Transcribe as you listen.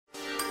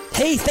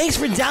Hey, thanks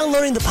for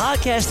downloading the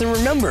podcast. And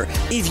remember,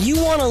 if you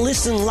want to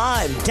listen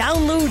live,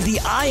 download the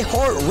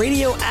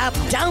iHeartRadio app,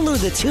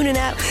 download the TuneIn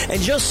app,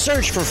 and just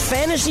search for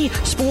Fantasy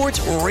Sports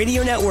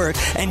Radio Network,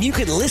 and you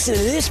can listen to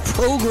this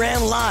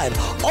program live.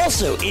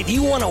 Also, if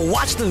you want to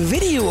watch the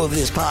video of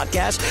this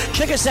podcast,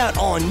 check us out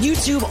on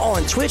YouTube,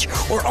 on Twitch,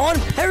 or on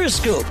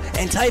Periscope,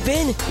 and type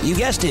in, you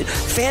guessed it,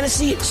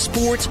 Fantasy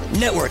Sports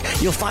Network.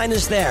 You'll find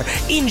us there.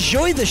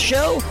 Enjoy the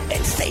show,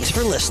 and thanks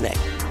for listening.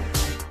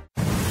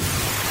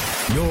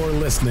 You're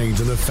listening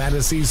to the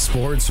Fantasy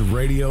Sports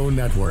Radio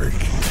Network.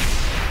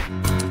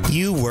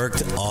 You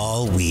worked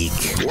all week.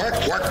 Work.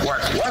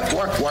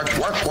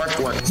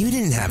 You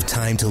didn't have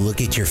time to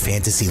look at your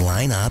fantasy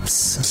lineups.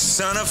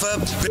 Son of a...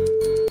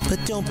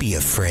 But don't be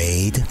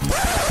afraid.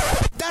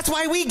 That's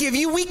why we give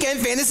you Weekend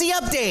Fantasy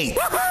Update.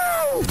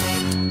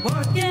 Woohoo!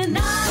 Working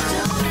 9 to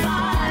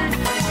 5.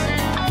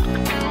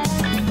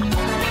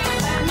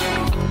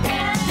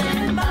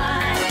 Getting by.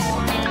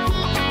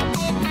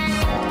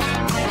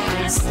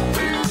 This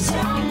is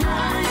your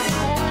mind.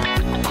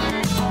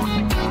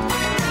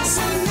 It's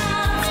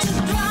enough to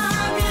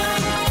drive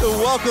you.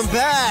 Welcome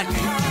back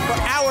for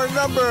hour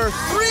number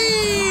 3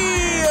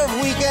 of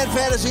Weekend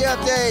Fantasy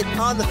Update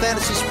on the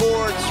Fantasy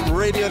Sports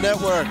Radio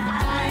Network.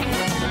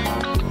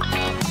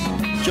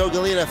 Joe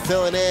Galena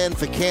filling in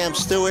for Cam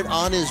Stewart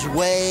on his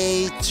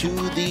way to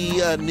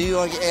the New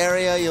York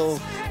area. You'll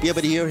be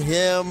able to hear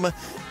him,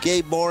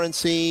 Gabe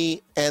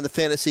Morency, and the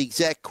fantasy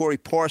exec, Corey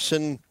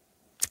Parson,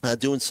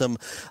 doing some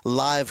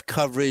live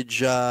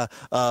coverage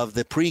of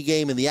the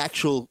pregame and the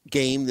actual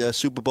game, the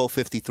Super Bowl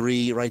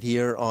 53, right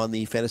here on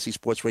the Fantasy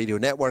Sports Radio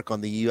Network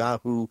on the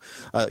on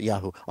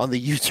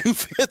the YouTube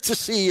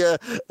Fantasy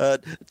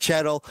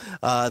channel.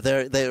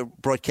 Their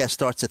broadcast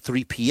starts at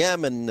 3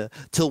 p.m. and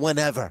till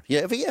whenever.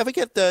 Yeah, ever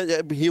get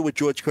here with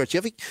George Kurtz?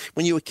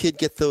 When you were a kid,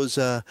 get those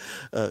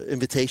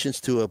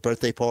invitations to a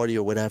birthday party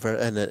or whatever,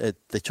 and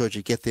they told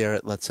you to get there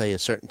at, let's say, a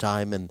certain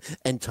time, and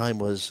end time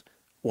was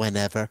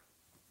whenever.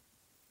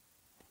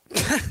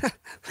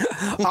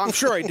 I'm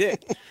sure I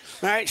did. All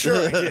right, sure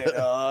I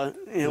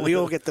did. We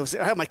all get those.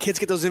 My kids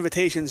get those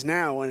invitations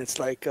now, and it's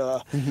like,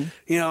 I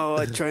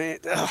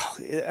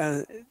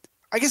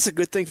guess it's a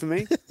good thing for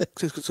me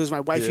because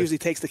my wife usually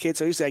takes the kids.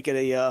 So usually I get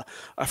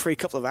a free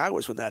couple of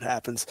hours when that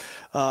happens.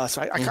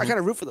 So I kind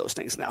of root for those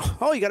things now.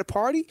 Oh, you got a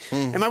party?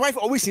 And my wife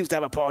always seems to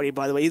have a party,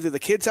 by the way. Either the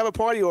kids have a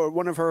party or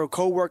one of her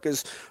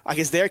coworkers, I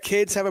guess their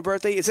kids have a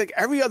birthday. It's like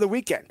every other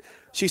weekend.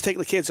 She's taking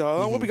the kids.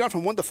 We'll be gone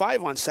from 1 to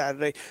 5 on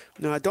Saturday.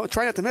 No, don't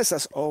try not to miss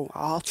us. Oh,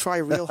 I'll try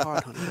real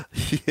hard, honey.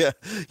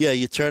 Yeah.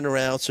 You turn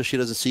around so she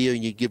doesn't see you,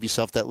 and you give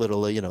yourself that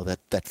little,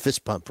 that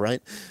fist pump,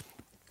 right?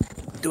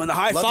 Doing the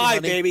high Love five,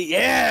 you, baby.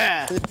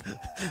 Yeah.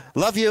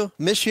 Love you.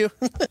 Miss you.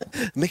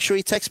 Make sure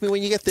you text me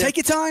when you get there. Take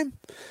your time.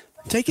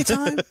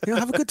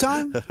 Have a good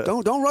time.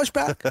 Don't rush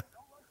back.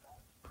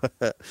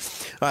 All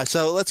right,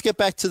 so let's get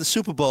back to the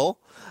Super Bowl.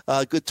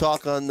 Good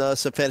talk on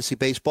some fantasy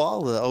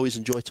baseball. Always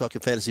enjoy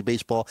talking fantasy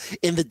baseball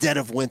in the dead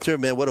of winter.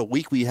 Man, what a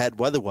week we had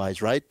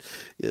weather-wise, right?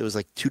 It was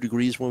like 2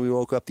 degrees when we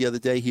woke up the other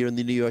day here in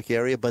the New York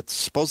area, but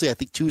supposedly I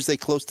think Tuesday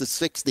close to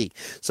 60.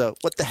 So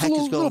what the heck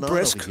is going on over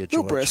here, George?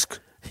 Little brisk.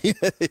 Hey,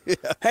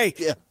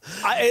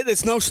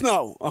 it's no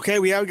snow. Okay,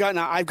 I've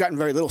gotten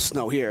very little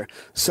snow here,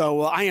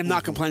 so I am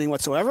not complaining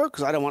whatsoever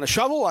because I don't want to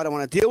shovel. I don't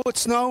want to deal with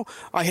snow.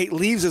 I hate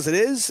leaves as it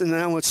is, and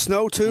then with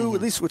snow too.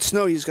 At least with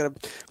snow, you just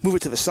got to move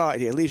it to the side.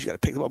 Here, leaves you got to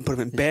pick them up and put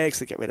them in bags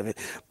to get rid of it.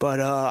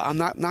 But I'm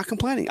not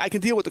complaining. I can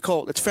deal with the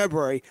cold. It's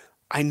February.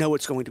 I know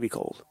it's going to be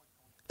cold.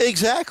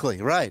 Exactly,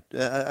 right.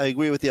 I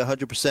agree with you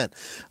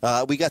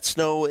 100%. We got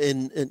snow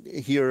in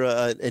here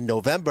in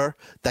November.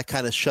 That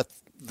kind of shut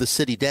the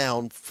city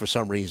down for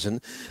some reason,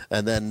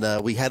 and then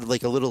we had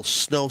like a little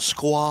snow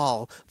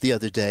squall the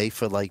other day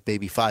for like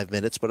maybe 5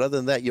 minutes, but other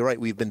than that, you're right,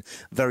 we've been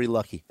very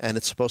lucky, and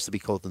it's supposed to be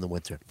cold in the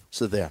winter,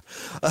 so there.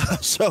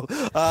 So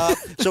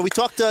we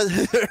talked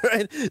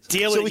right?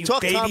 We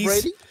talked Tom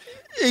Brady.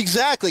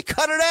 Exactly.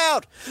 Cut it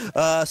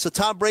out. So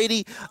Tom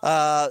Brady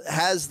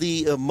has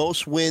the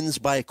most wins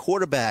by a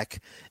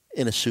quarterback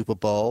in a Super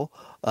Bowl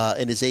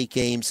in his 8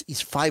 games.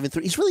 He's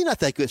 5-3. He's really not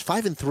that good. It's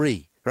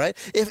 5-3. Right?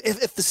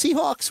 If the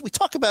Seahawks, we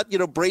talk about,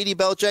 Brady,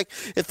 Belichick,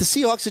 if the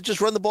Seahawks had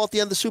just run the ball at the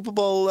end of Super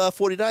Bowl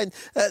 49,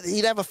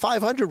 he'd have a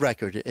 500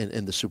 record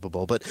in the Super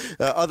Bowl. But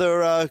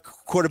other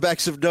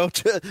quarterbacks of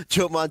note,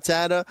 Joe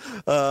Montana,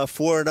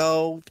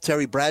 4-0,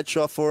 Terry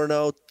Bradshaw,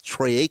 4-0,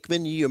 Troy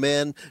Aikman, your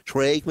man,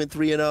 Troy Aikman,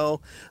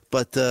 3-0.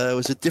 But it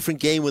was a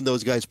different game when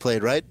those guys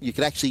played, right? You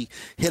could actually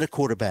hit a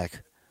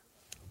quarterback.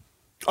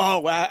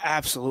 Oh,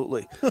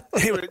 absolutely.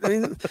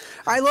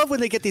 I love when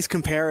they get these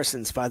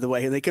comparisons, by the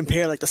way. They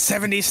compare like the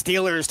 70s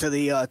Steelers to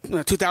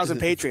the 2000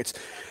 Patriots.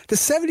 The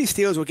 70s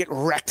Steelers will get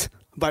wrecked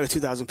by the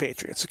 2000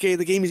 Patriots. Okay,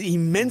 the game is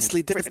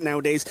immensely different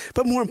nowadays,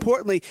 but more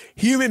importantly,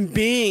 human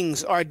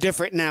beings are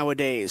different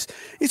nowadays.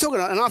 You're talking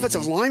about an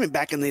offensive lineman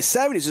back in the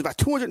 70s was about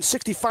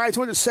 265,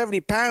 270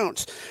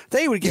 pounds.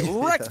 They would get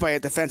wrecked by a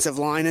defensive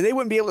line, and they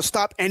wouldn't be able to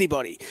stop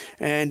anybody.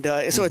 And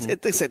so it's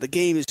like I said, the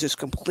game is just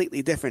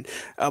completely different.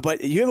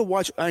 But you ever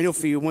watch, I know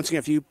for you, once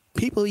again, for you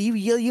people, you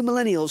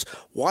millennials,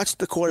 watched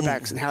the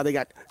quarterbacks and how they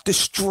got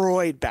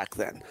destroyed back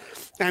then.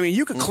 I mean,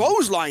 you could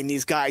clothesline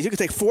these guys. You could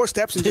take 4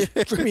 steps and just,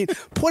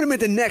 put them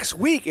into next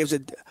week. It was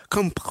a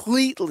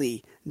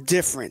completely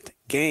different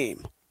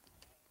game.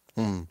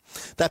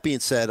 That being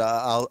said,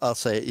 I'll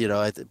say,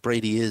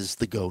 Brady is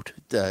the GOAT.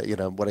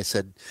 What I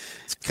said,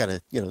 it's kind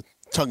of,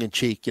 tongue in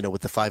cheek,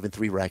 with the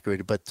 5-3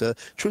 record. But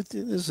truth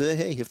is,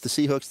 hey, if the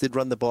Seahawks did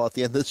run the ball at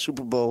the end of the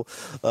Super Bowl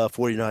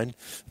 49,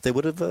 they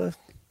would have.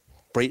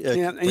 Brady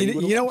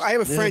I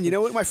have a friend. You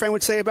know what my friend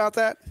would say about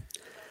that?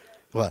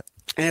 What?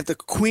 And if the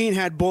Queen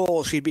had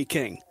balls, she'd be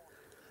king.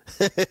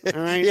 All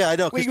right? Yeah, I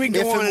know. We can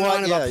go on and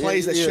on about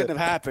plays that shouldn't have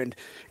happened.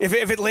 If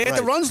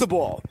Atlanta runs the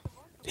ball,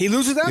 he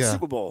loses that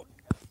Super Bowl.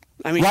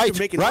 I mean, you can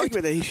make an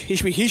argument that he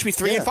should be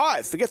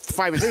 3-5. Forget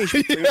 5-3. He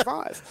should be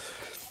 3-5.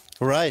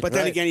 Right. But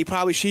then again,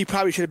 she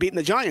probably should have beaten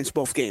the Giants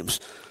both games.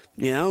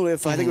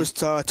 If I think it was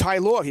Ty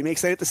Law, he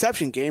makes that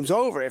interception, game's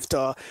over. If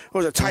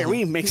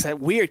Tyree makes that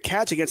weird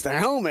catch against the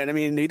helmet, I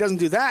mean, he doesn't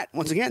do that.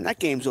 Once again, that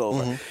game's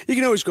over. You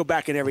can always go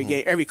back in every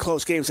game, every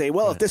close game, and say,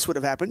 well, if this would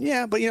have happened,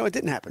 but it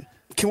didn't happen.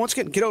 Once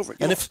again, get over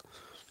it.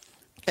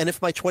 And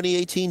if my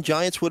 2018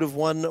 Giants would have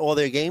won all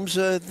their games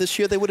this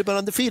year, they would have been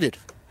undefeated.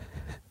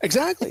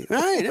 Exactly.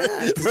 Right.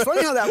 Yeah. It's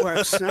funny how that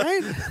works,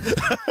 right?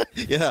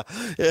 Yeah.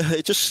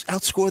 It just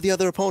outscored the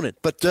other opponent.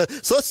 But so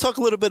let's talk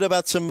a little bit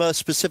about some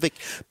specific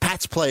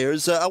Pats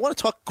players. I want to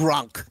talk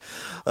Gronk.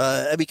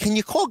 Can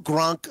you call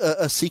Gronk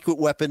a secret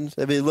weapon?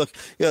 I mean, look,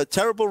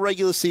 terrible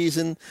regular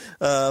season,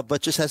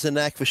 but just has a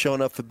knack for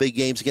showing up for big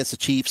games against the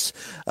Chiefs.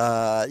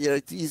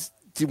 He's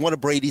one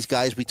of Brady's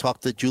guys. We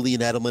talked to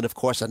Julian Edelman, of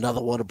course, another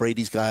one of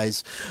Brady's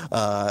guys.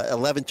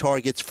 11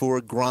 targets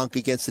for Gronk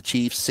against the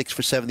Chiefs, 6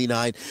 for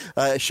 79.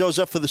 Shows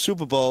up for the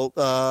Super Bowl.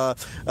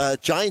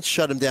 Giants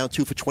shut him down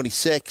 2 for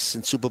 26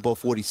 in Super Bowl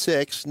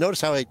 46.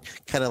 Notice how I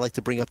kind of like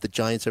to bring up the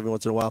Giants every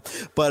once in a while.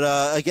 But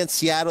against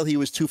Seattle, he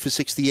was 2 for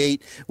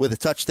 68 with a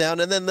touchdown.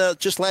 And then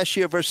just last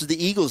year versus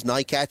the Eagles,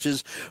 9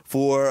 catches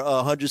for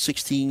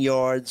 116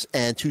 yards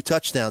and 2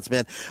 touchdowns,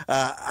 man.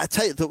 I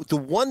tell you, the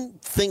one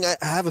thing I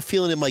have a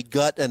feeling in my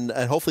gut, and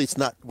hopefully it's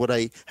not what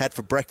I had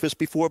for breakfast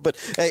before, but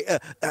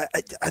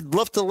I'd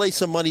love to lay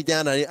some money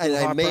down.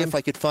 I may if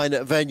I could find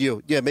a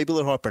venue. Yeah, maybe a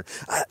little heartburn.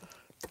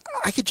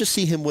 I could just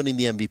see him winning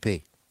the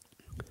MVP.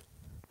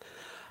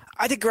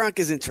 I think Gronk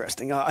is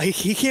interesting.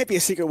 He can't be a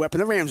secret weapon.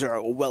 The Rams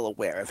are well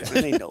aware of him,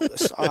 and they know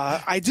this.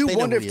 I do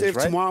wonder if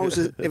tomorrow's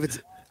if it's.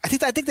 I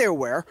think they're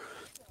aware.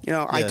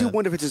 I do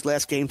wonder if it's his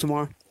last game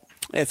tomorrow.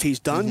 If he's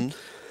done.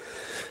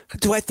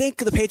 Do I think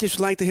the Patriots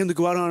would like him to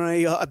go out on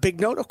a big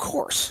note? Of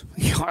course.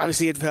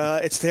 Obviously,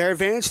 it's their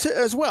advantage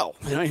as well.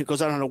 He goes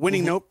out on a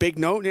winning note, big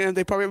note, and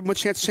they probably have a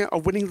much chance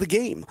of winning the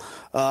game.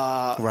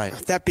 Right.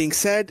 That being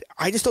said,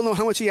 I just don't know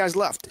how much he has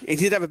left. He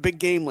did have a big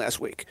game last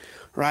week,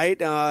 right?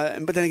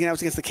 But then again, that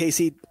was against the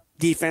KC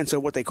defense, or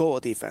what they call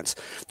a defense.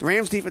 The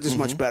Rams defense is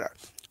much better.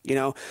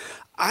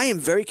 I am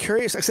very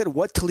curious, like I said,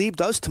 what Talib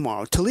does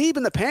tomorrow. Talib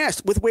in the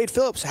past with Wade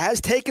Phillips has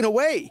taken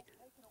away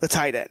the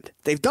tight end.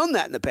 They've done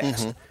that in the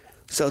past.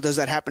 So does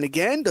that happen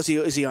again? Is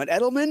he on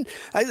Edelman?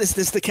 This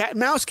is the cat and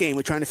mouse game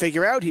we're trying to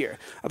figure out here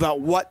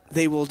about what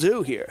they will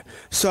do here.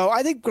 So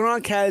I think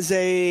Gronk has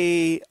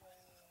a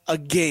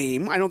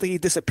game. I don't think he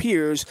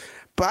disappears,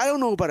 but I don't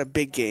know about a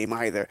big game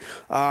either.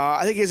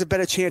 I think he has a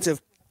better chance of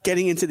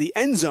getting into the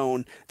end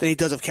zone than he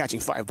does of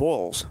catching 5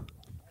 balls.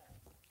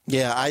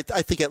 Yeah, I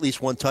think at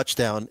least 1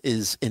 touchdown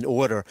is in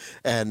order.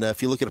 And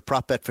if you look at a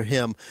prop bet for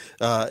him,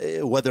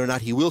 whether or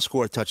not he will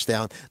score a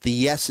touchdown, the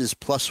yes is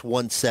plus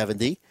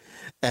 170.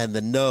 And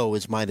the no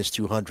is minus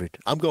 200.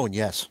 I'm going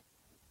yes.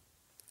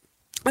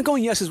 I'm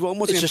going yes as well.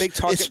 I'm a big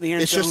target in the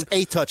end zone. It's just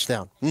a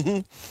touchdown.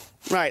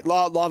 Right,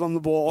 lob on the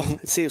ball.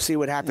 See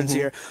what happens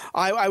here.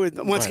 I would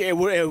once again.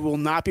 It will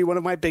not be one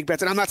of my big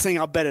bets, and I'm not saying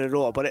I'll bet it at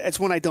all, but it's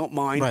one I don't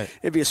mind. Right.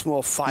 It'd be a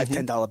small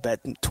 $5-10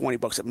 bet,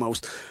 $20 at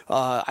most.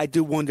 I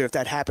do wonder if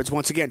that happens.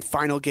 Once again,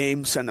 final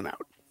game, send them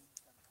out.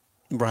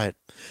 Right.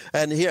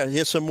 And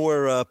here's some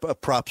more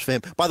props for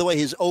him. By the way,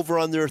 his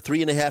over-under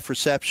 3.5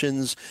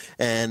 receptions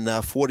and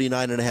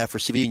 49.5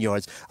 receiving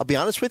yards. I'll be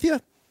honest with you.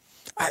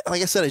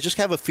 Like I said, I just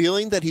have a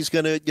feeling that he's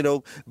going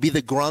to, be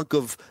the Gronk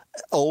of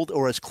old,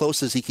 or as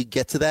close as he could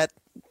get to that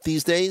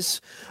these days.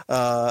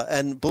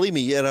 And believe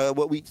me,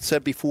 what we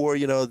said before,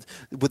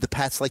 would the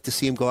Pats like to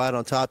see him go out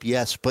on top?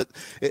 Yes, but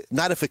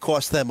not if it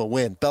costs them a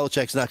win.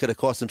 Belichick's not going to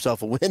cost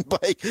himself a win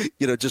by,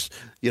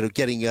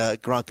 getting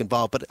Gronk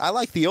involved. But I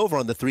like the over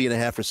on the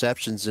 3.5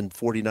 receptions and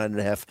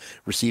 49.5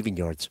 receiving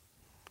yards.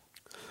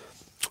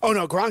 Oh,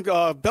 no, Gronk,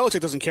 Belichick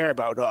doesn't care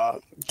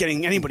about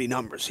getting anybody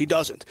numbers. He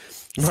doesn't.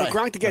 For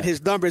Gronk to get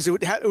his numbers, it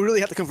would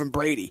really have to come from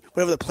Brady.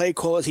 Whatever the play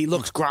call is, he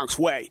looks Gronk's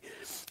way.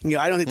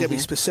 I don't think there'll be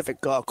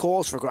specific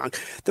calls for Gronk.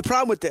 The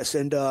problem with this,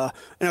 and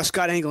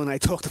Scott Engel and I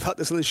talked about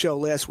this on the show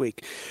last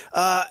week,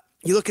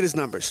 you look at his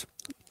numbers.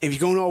 If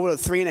you're going over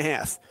to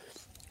 3.5,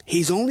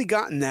 he's only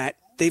gotten that.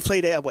 They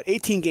played,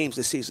 18 games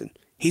this season.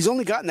 He's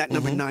only gotten that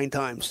number 9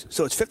 times.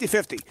 So it's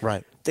 50-50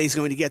 right. that he's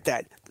going to get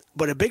that.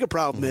 But a bigger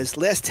problem is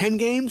last 10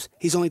 games,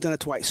 he's only done it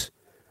twice.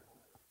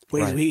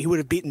 where he would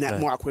have beaten that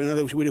mark. In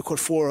other words, he would have caught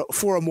four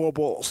or more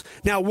balls.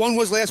 Now, one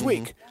was last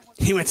week.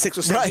 He went 6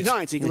 or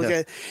 79. So you can look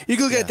at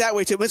it that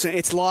way too. Listen,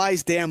 it's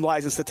lies, damn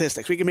lies, and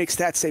statistics. We can make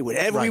stats say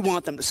whatever we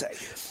want them to say.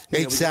 Exactly.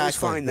 We can always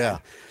find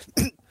that.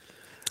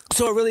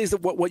 So it really is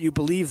what you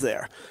believe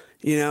there.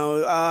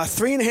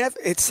 3.5.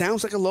 It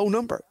sounds like a low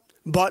number,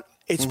 but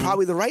it's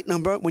probably the right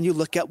number when you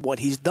look at what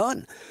he's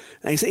done.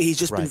 And he's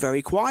just been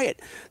very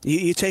quiet.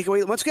 You take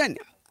away once again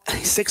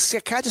 6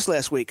 catches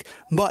last week,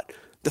 but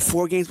the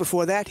 4 games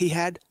before that he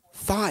had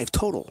 5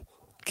 total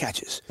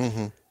catches.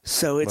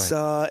 So it's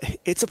a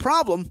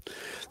problem.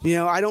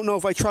 I don't know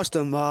if I trust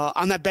him.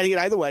 I'm not betting it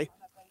either way.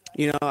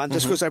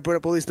 Just because I brought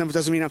up all these numbers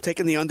doesn't mean I'm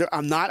taking the under.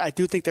 I'm not. I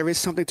do think there is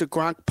something to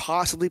Gronk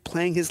possibly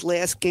playing his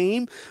last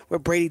game where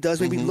Brady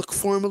does maybe look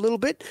for him a little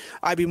bit.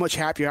 I'd be much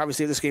happier,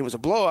 obviously, if this game was a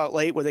blowout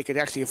late where they could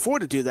actually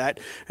afford to do that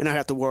and not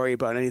have to worry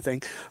about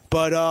anything.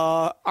 But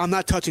I'm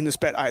not touching this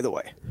bet either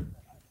way.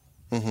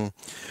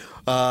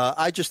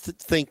 I just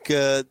think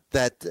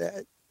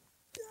that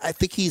I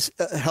think he's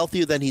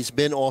healthier than he's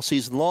been all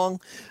season long.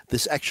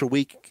 This extra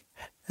week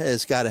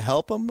has got to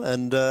help him,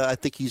 and I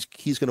think he's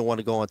going to want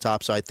to go on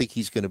top. So I think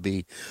he's going to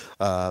be,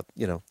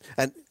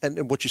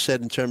 and what you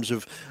said in terms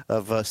of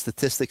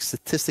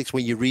statistics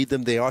when you read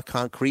them, they are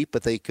concrete,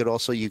 but they could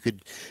also you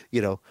could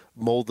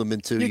mold them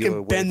into you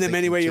can bend them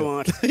any way you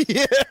want.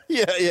 yeah,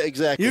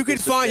 exactly. You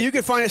could find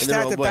a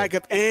stat to back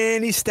up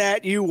any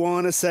stat you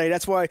want to say.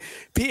 That's why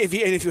if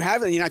you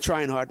haven't, you're not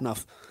trying hard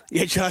enough.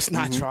 You're just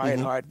not trying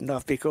hard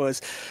enough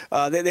because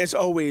there's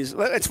always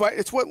where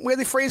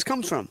the phrase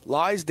comes from: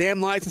 lies, damn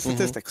lies, and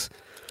statistics.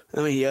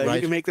 I mean, you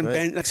can make them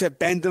bend, like I said,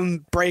 bend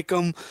them, break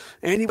them,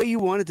 any way you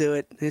want to do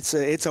it.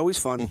 It's always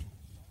fun.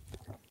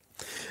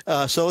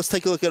 So let's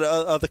take a look at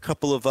other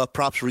couple of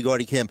props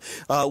regarding him.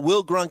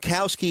 Will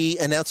Gronkowski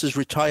announces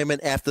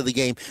retirement after the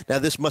game. Now,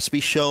 this must be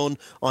shown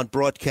on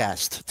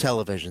broadcast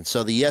television.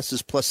 So the yes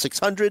is plus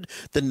 600.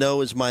 The no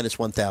is minus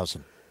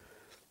 1,000.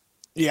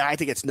 Yeah, I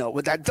think it's no.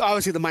 But that,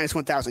 obviously, the minus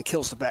 1,000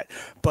 kills the bet.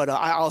 But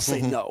I'll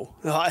say no.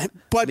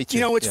 But,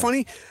 it's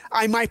funny.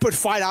 I might put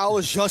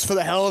 $5 just for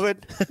the hell of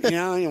it.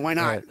 Why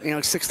not?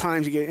 Right. 6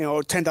 times you get,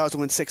 $10 to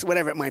win 6,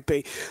 whatever it might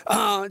be.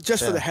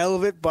 Just for the hell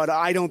of it. But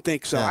I don't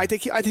think so. Yeah. I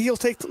think he'll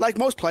take, like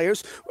most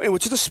players,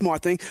 which is a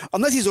smart thing,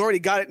 unless he's already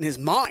got it in his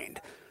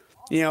mind.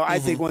 I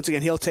think, once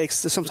again, he'll take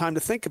some time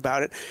to think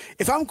about it.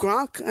 If I'm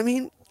Gronk, I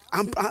mean,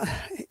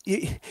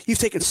 you've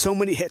taken so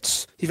many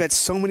hits. You've had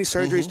so many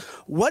surgeries.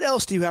 What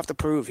else do you have to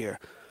prove here?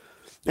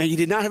 And you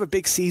did not have a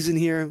big season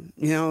here.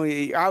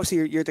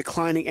 Obviously you're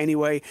declining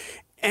anyway.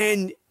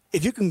 And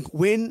if you can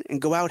win and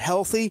go out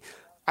healthy,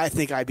 I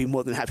think I'd be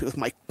more than happy with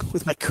my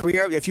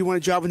career. If you want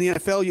a job in the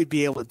NFL, you'd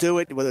be able to do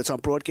it, whether it's on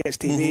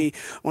broadcast TV,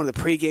 one of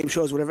the pregame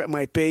shows, whatever it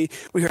might be.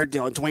 We heard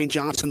Dwayne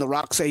Johnson, The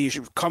Rock, say you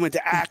should come into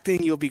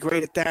acting. You'll be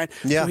great at that.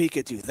 Yeah. So he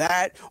could do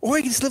that. Or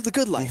he could just live the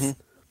good life.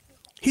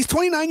 He's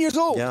 29 years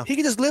old. Yeah. He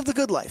can just live the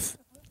good life.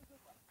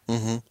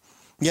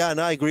 Yeah,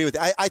 and I agree with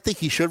you. I think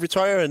he should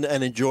retire and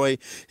enjoy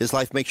his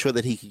life, make sure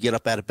that he can get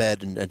up out of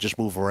bed and just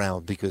move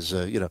around because,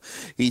 I think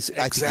he's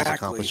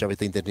accomplished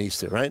everything that he needs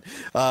to, right?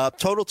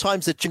 Total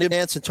times that Jim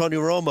Nantz and Tony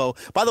Romo.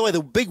 By the way,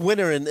 the big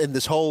winner in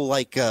this whole,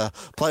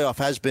 playoff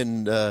has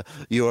been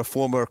your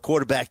former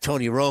quarterback,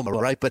 Tony Romo,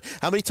 right? But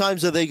how many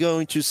times are they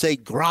going to say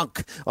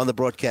Gronk on the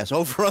broadcast?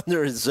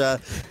 Over-under is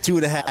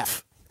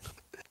 2.5.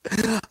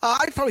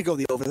 I'd probably go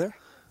the over there.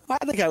 I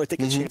think I would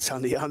take a chance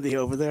on the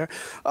over there.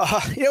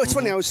 It's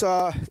funny. I was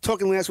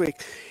talking last week.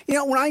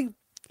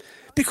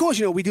 Because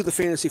we do the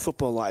fantasy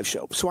football live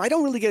show, so I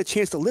don't really get a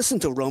chance to listen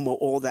to Romo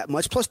all that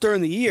much. Plus,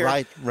 during the year,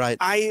 I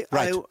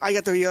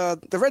got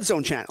the Red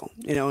Zone channel,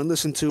 and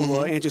listen to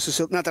Andrew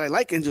Siciliano. Not that I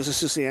like Andrew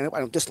Siciliano, I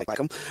don't dislike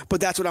him, but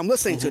that's what I'm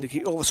listening to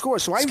keep all the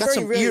scores. So I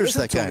very rarely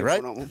listen to him.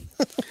 Right?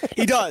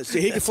 He does.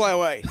 He can fly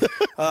away.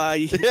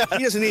 He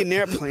doesn't need an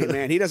airplane,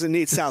 man. He doesn't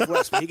need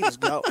Southwest. Man. He can just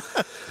go.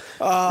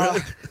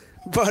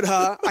 But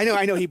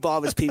I know he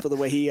bothers people the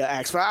way he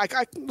acts. But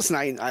I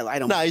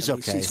don't. No, he's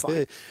okay. He's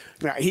fine.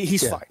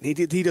 He's fine.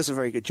 He does a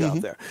very good job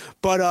there.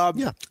 But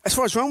as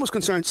far as Romo's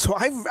concerned, so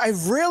I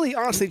rarely,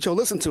 honestly, Joe,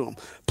 listen to him.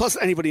 Plus,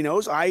 anybody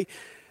knows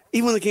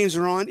even when the games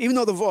are on, even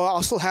though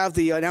I'll still have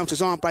the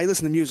announcers on, but I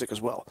listen to music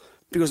as well.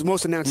 Because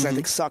most announcers I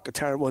think suck, are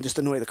terrible, and just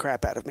annoy the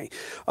crap out of me.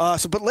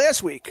 But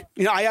last week,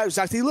 I was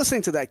actually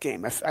listening to that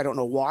game. I don't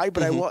know why,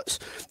 but I was.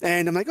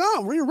 And I'm like,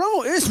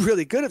 Romo is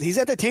really good at it. He's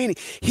entertaining.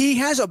 He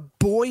has a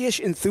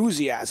boyish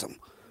enthusiasm,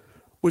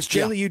 which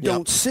generally you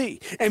don't see.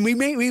 And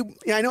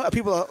I know a lot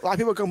of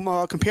people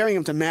are comparing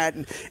him to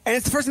Madden. And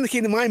it's the first thing that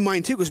came to my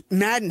mind, too, because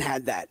Madden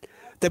had that.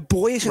 The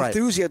boyish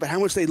enthusiasm about how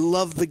much they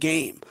love the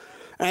game.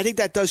 And I think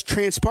that does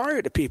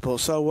transpire to people.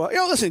 So,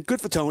 listen,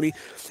 good for Tony.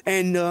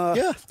 And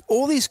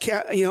all these,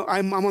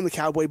 I'm on the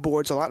Cowboy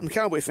boards a lot. I'm a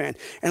Cowboy fan.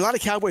 And a lot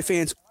of Cowboy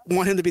fans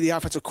want him to be the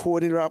offensive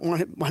coordinator,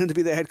 want him to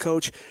be the head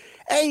coach.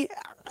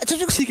 Just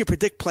because he can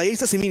predict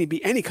plays doesn't mean he'd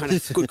be any kind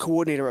of good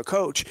coordinator or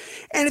coach.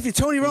 And if you're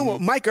Tony Romo,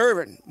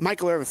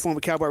 Michael Irvin, former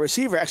Cowboy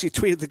receiver, actually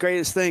tweeted the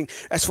greatest thing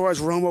as far as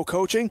Romo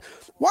coaching.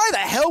 Why the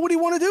hell would he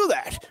want to do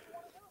that?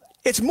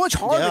 It's much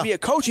harder Yeah. to be a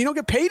coach. You don't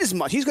get paid as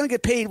much. He's going to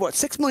get paid, what,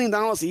 $6 million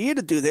a year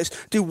to do this,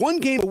 do one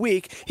game a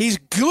week. He's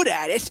good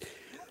at it.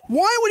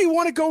 Why would he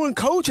want to go and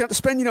coach and have to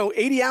spend,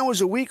 80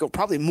 hours a week or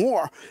probably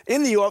more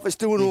in the office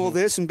doing all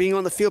this and being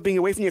on the field, being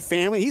away from your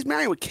family? He's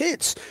married with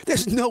kids.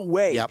 There's no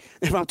way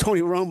if I'm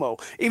Tony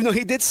Romo, even though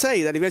he did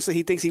say that eventually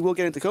he thinks he will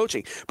get into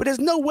coaching. But there's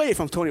no way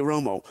if I'm Tony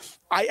Romo,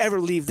 I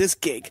ever leave this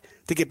gig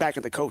to get back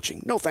into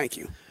coaching. No, thank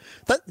you.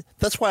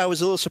 That's why I was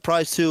a little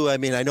surprised too. I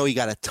mean, I know he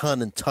got a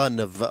ton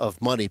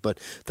of money, but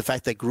the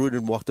fact that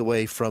Gruden walked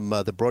away from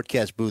the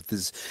broadcast booth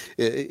is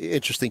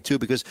interesting too.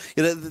 Because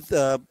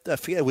I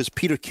forget, it was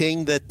Peter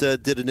King that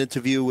did an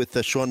interview with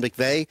Sean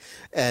McVay,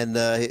 and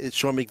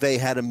Sean McVay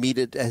had him meet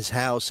at his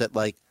house at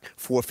like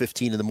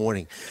 4:15 in the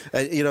morning.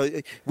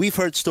 We've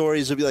heard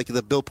stories of like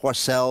the Bill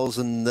Parcells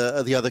and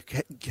the other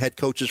head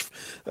coaches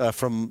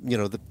from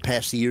the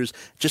past years,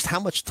 just how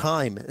much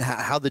time,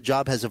 how the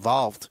job has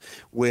evolved,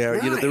 where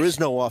there is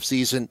no off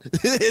season.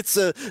 It's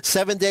a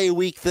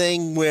 7-day-a-week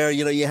thing where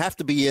you have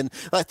to be in.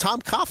 Tom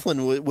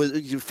Coughlin was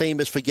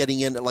famous for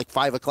getting in at like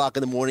 5 o'clock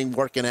in the morning,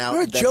 working out.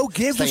 Or Joe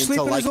Gibbs was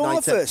sleeping in his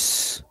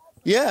office.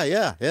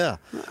 Yeah. I mean,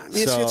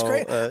 it's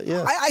great.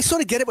 I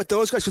sort of get it with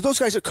those guys, because those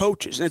guys are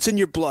coaches, and it's in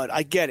your blood.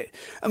 I get it.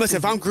 Unless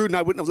if I'm Gruden,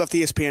 I wouldn't have left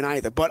ESPN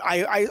either. But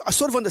I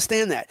sort of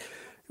understand that.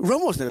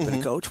 Romo's never been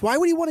a coach. Why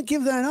would he want to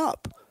give that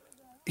up?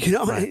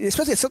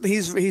 Especially something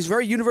he's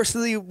very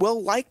universally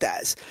well liked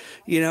as.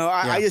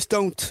 I just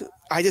don't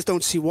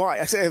see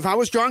why. I said, if I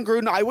was John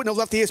Gruden, I wouldn't have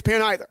left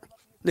ESPN either.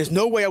 There's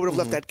no way I would have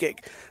left that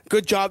gig.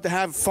 Good job to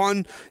have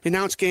fun,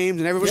 announce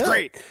games, and everything was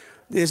great.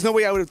 There's no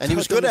way I would have. And he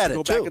was good at it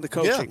go too. Back into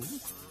coaching. Yeah.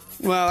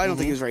 Well, I don't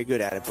think he was very good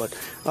at it, but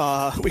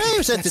he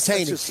was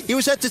entertaining. He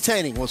was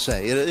entertaining, we'll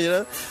say. He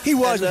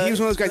was. He was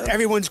one of those guys.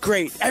 Everyone's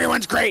great.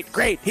 Everyone's great.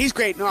 He's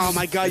great. Oh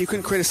my God, you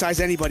couldn't criticize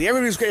anybody.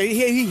 Everybody's great.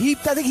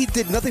 I think he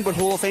did nothing but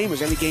Hall of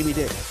Famers every game he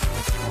did.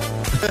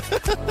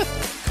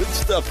 Good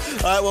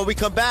stuff. All right, when we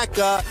come back,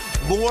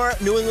 more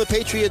New England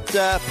Patriot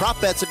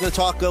prop bets. I'm going to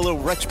talk a little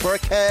Rex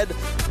Burkhead.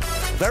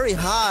 Very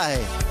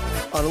high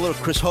on a little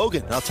Chris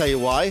Hogan. I'll tell you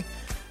why.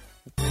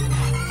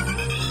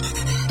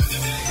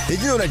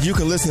 Did you know that you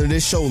can listen to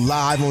this show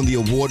live on the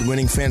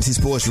award-winning Fantasy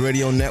Sports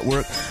Radio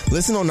Network?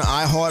 Listen on the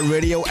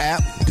iHeartRadio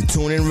app, the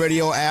TuneIn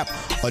Radio app,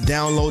 or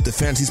download the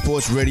Fantasy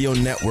Sports Radio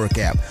Network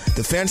app.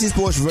 The Fantasy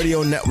Sports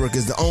Radio Network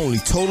is the only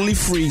totally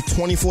free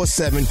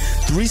 24/7,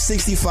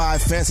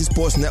 365 Fantasy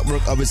Sports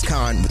Network of its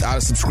kind without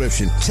a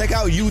subscription. Check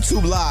out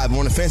YouTube Live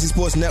on the Fantasy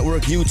Sports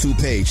Network YouTube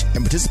page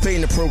and participate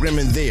in the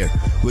programming there,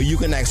 where you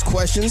can ask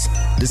questions,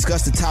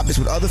 discuss the topics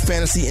with other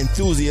fantasy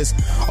enthusiasts,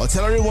 or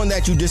tell everyone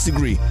that you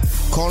disagree.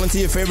 Call into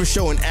your favorite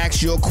show and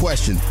ask your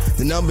question.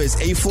 The number is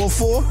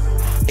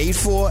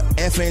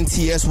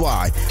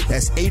 844-84-FNTSY.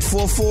 That's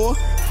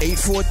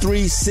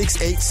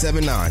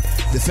 844-843-6879.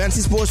 The Fantasy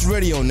Sports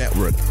Radio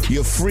Network,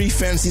 your free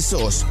fantasy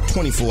source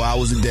 24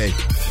 hours a day.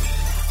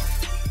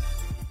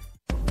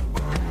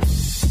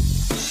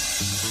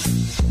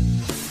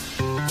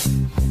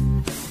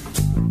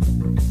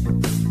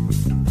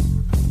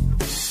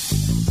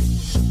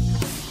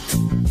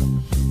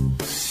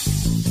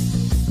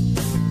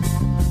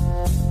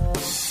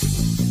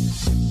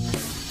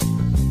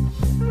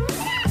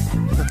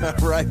 All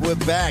right, we're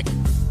back.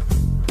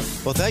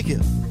 Well, thank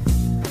you.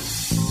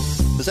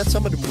 Was that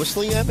someone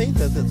whistling at me?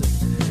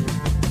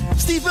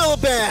 Steve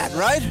Miliband,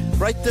 right?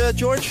 Right,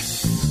 George?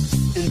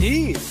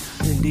 Indeed.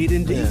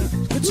 Yeah.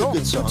 Good song.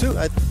 Good song. Too.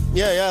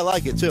 I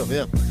like it too.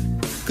 Yeah.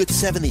 Good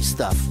 70s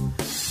stuff.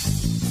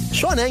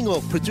 Sean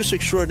Engel, producer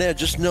extraordinaire,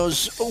 just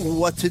knows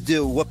what to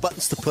do, what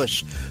buttons to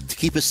push to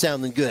keep us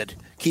sounding good,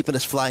 keeping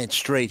us flying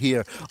straight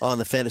here on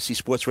the Fantasy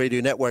Sports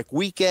Radio Network.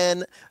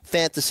 Weekend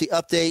Fantasy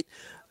Update.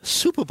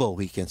 Super Bowl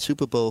weekend,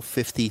 Super Bowl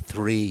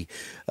 53.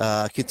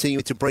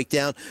 Continuing to break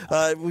down.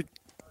 We're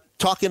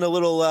talking a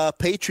little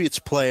Patriots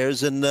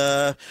players, and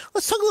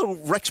let's talk a little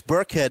Rex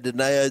Burkhead. And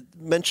I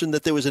mentioned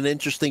that there was an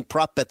interesting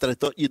prop bet that I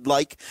thought you'd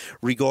like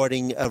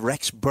regarding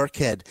Rex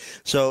Burkhead.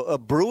 So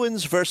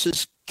Bruins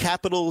versus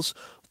Capitals,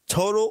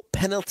 total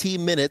penalty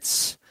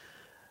minutes,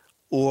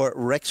 or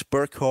Rex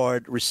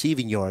Burkhead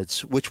receiving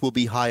yards, which will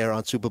be higher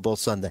on Super Bowl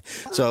Sunday.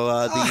 So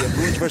the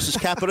Bruins versus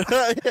Capitals.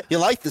 You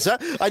like this, huh?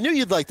 I knew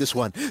you'd like this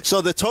one. So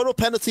the total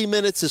penalty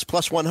minutes is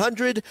plus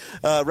 100.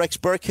 Rex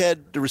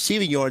Burkhead, the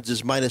receiving yards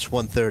is minus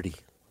 130.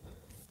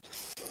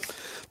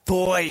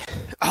 Boy,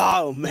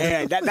 oh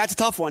man, that's a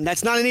tough one.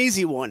 That's not an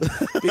easy one,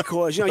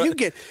 because you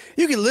can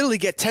literally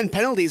get 10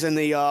 penalties in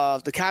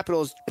the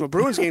Capitals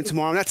Bruins game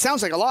tomorrow, and that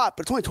sounds like a lot,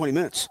 but it's only 20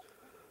 minutes.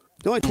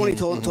 Only 20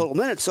 total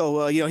minutes,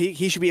 so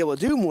he should be able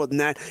to do more than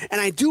that.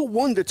 And I do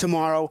wonder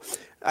tomorrow,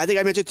 I think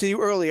I mentioned to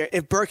you earlier,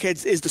 if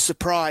Burkhead is the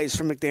surprise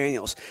for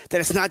McDaniels, that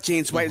it's not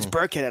James White, it's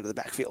Burkhead out of the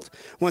backfield.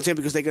 Once again,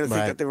 because they're going to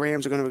think that the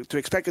Rams are going to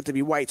expect it to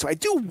be White. So I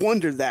do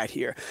wonder that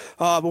here.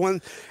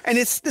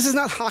 This is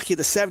not hockey of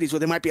the 70s where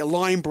there might be a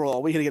line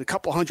brawl where you're going to get a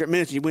couple 100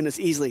 minutes and you win this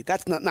easily.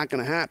 That's not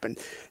going to happen.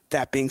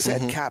 That being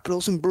said,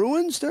 Capitals and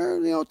Bruins,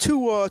 they're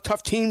two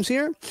tough teams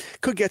here.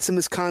 Could get some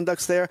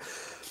misconducts there.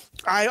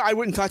 I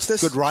wouldn't touch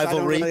this. Good rivalry. I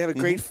don't really have a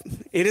great.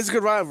 It is a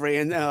good rivalry,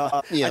 and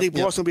I think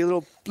Boston will be a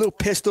little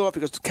pissed off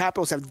because the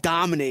Capitals have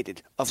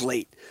dominated of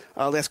late.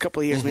 Last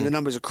couple of years, I mean, the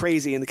numbers are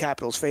crazy in the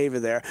Capitals' favor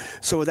there.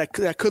 So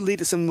that could lead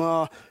to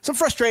some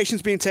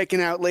frustrations being taken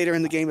out later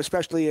in the game,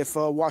 especially if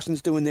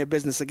Washington's doing their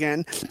business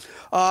again.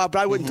 But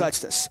I wouldn't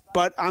touch this.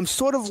 But I'm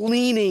sort of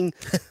leaning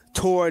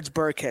towards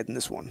Burkhead in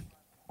this one.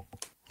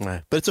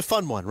 Right. But it's a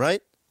fun one,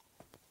 right?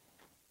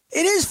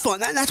 It is fun.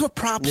 That's what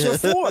props are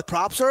for.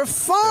 Props are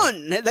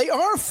fun. They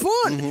are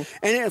fun.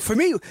 And for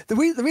me, the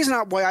reason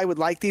why I would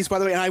like these, by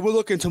the way, and I will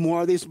look into more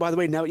of these, by the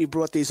way, now that you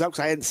brought these up,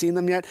 because I hadn't seen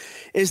them yet,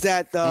 is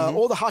that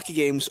all the hockey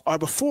games are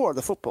before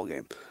the football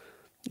game.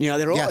 You know,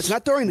 they're all. It's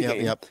not during the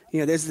game. Yep.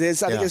 You know,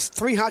 there's I think there's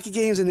 3 hockey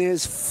games and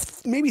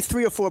there's maybe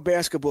 3 or 4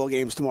 basketball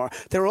games tomorrow.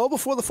 They're all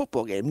before the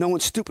football game. No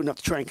one's stupid enough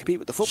to try and compete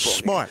with the football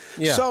game. Smart.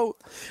 Yeah. So,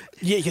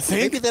 you think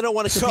maybe they don't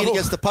want to compete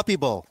against the Puppy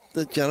Bowl.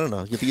 I don't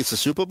know. You think it's the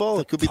Super Bowl?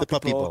 It could be the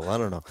Puppy Bowl. I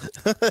don't know.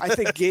 I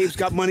think Gabe's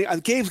got money.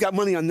 Gabe's got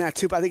money on that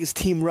too. But I think it's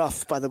Team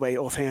Rough, by the way,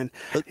 offhand.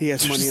 He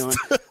has money on.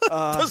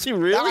 Does he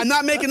really? I'm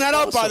not making that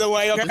up, by the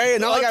way. Okay,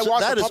 not like I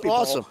watched that the is Puppy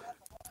awesome. Bowl.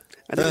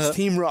 I think it's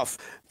Team Rough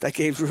that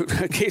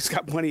Gabe's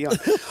got money on.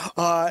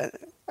 I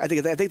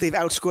think they've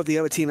outscored the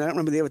other team. I don't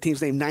remember the other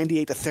team's name,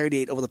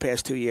 98-38 over the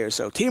past 2 years.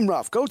 So Team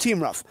Rough, go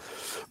Team Rough.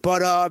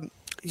 But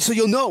so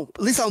you'll know.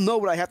 At least I'll know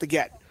what I have to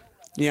get.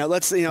 You know,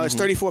 it's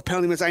 34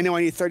 penalty minutes. I know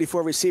I need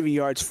 34 receiving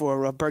yards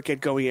for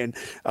Burkhead going in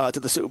to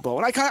the Super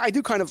Bowl, and I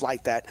do kind of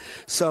like that.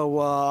 So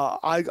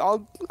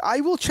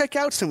I will check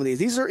out some of these.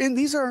 These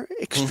are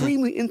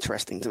extremely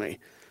interesting to me.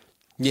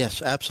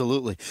 Yes,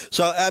 absolutely.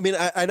 So, I mean,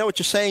 I know what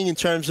you're saying in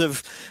terms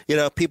of, you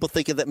know, people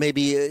thinking that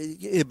maybe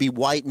it'd be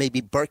White,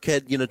 maybe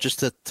Burkhead, you know, just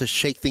to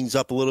shake things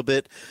up a little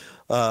bit.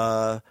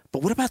 But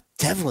what about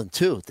Devlin,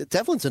 too?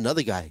 Devlin's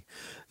another guy,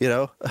 you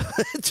know.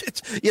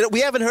 You know,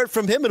 we haven't heard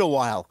from him in a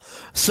while.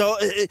 So,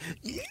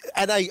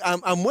 and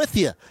I'm with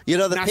you. You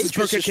know, the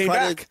Patriots just came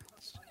back.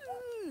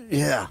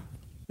 Yeah.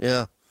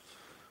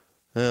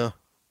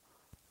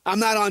 I'm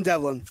not on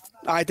Devlin.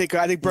 I think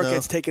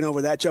Burkhead's taken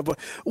over that job. But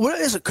what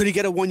is it? Could he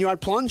get a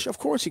 1-yard plunge? Of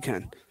course he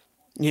can.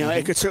 You know,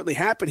 it could certainly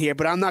happen here,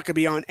 but I'm not going to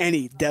be on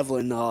any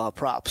Devlin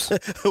props.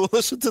 Well,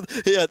 listen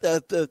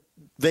to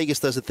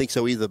Vegas doesn't think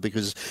so either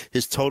because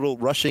his total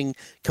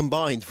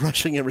combined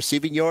rushing and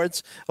receiving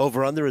yards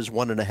over under is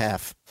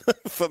 1.5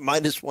 for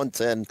minus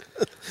 110.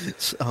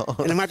 So.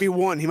 And it might be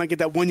 1. He might get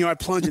that 1-yard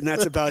plunge, and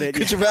that's about it.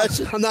 Could you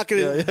imagine? I'm not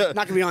going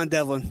to be on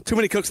Devlin. Too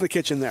many cooks in the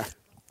kitchen there.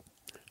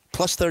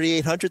 Plus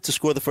 3,800 to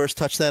score the first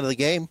touchdown of the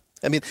game.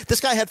 I mean, this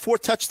guy had 4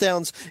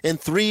 touchdowns in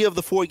 3 of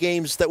the 4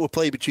 games that were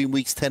played between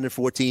weeks 10 and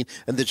 14,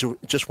 and they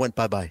just went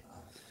bye-bye.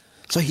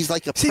 So he's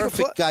like a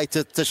perfect guy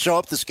to show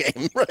up this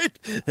game, right?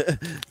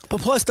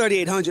 But plus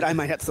 3,800, I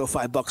might have to throw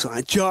 $5 on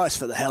it just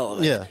for the hell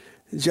of it. Yeah.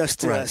 Just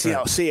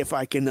to see if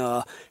I can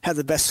have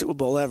the best Super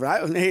Bowl ever.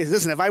 Hey,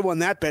 listen, if I won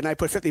that bet and I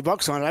put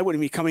 $50 on it, I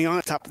wouldn't be coming on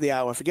at the top of the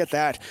hour. Forget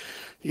that.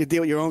 You can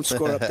deal with your own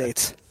score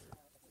updates.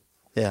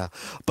 Yeah,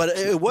 but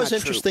it was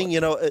interesting,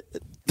 you know.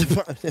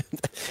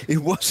 It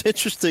was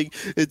interesting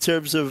in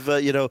terms of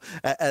the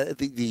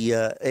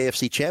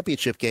AFC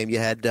Championship game. You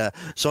had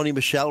Sony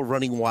Michel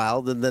running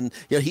wild, and then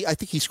I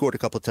think he scored a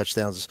couple of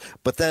touchdowns.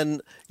 But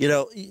then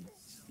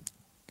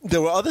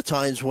there were other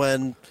times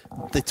when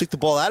they took the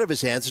ball out of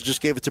his hands and just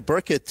gave it to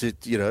Burkhead to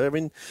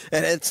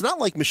and it's not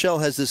like Michel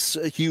has this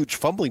huge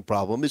fumbling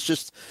problem. It's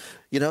just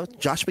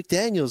Josh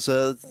McDaniels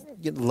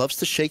loves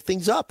to shake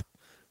things up.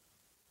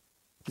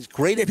 He's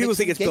great. Yeah, people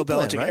think it's Bill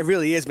Belichick. Right? It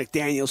really is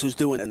McDaniels who's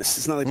doing this.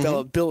 It's not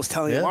like Bill's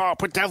telling him, "Oh,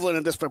 put Devlin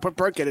in this, put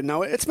Burkhead in."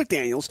 No, it's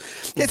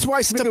McDaniels. That's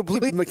why some people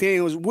believe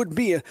McDaniels would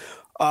be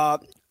to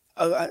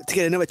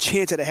get another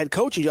chance at a head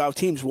coaching job.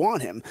 Teams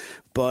want him,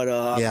 but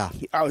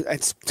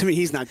to me,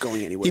 he's not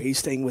going anywhere. He's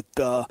staying with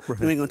New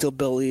England until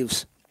Bill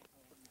leaves.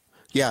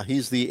 Yeah,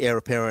 he's the heir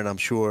apparent, I'm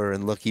sure.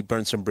 And look, he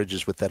burned some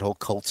bridges with that whole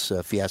Colts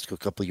fiasco a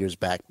couple of years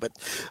back. But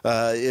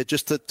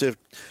just to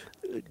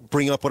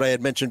bring up what I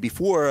had mentioned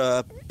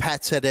before,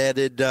 Pats had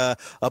added a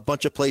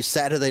bunch of plays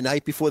Saturday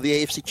night before the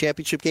AFC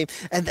Championship game,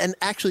 and then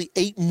actually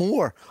 8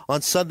 more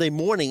on Sunday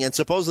morning. And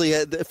supposedly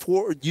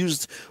 4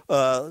 used,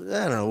 I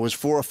don't know, it was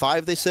 4 or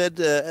 5, they said,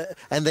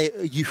 and they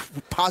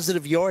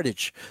positive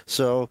yardage.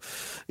 So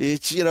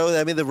it's,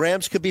 the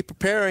Rams could be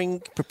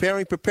preparing,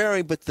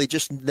 but they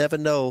just never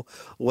know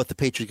what the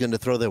Patriots are going to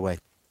throw their way.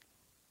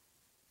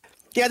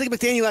 Yeah, I think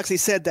McDaniel actually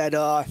said that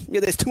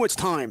there's too much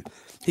time.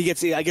 I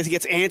guess he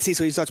gets antsy,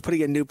 so he starts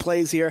putting in new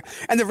plays here.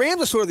 And the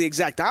Rams are sort of the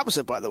exact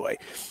opposite, by the way.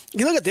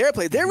 You look at their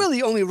play; they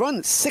really only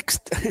run 6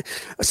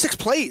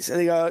 plays.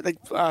 I think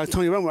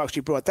Tony Romo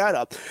actually brought that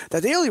up.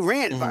 That they only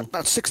ran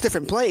about 6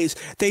 different plays.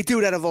 They do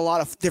it out of a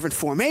lot of different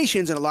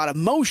formations and a lot of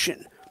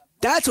motion.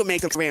 That's what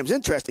makes the Rams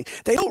interesting.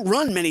 They don't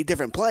run many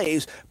different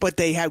plays, but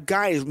they have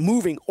guys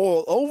moving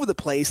all over the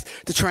place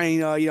to try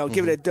and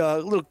give it a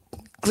little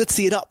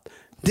glitzy it up,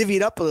 divvy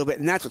it up a little bit,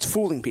 and that's what's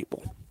fooling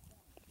people.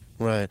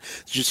 Right.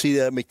 Did you see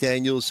that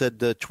McDaniels had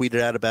tweeted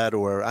out about,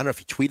 or I don't know if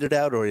he tweeted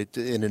out or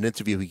in an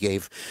interview he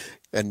gave,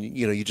 And,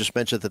 you just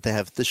mentioned that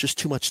there's just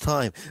too much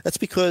time. That's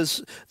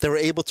because they were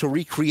able to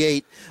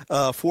recreate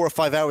 4 or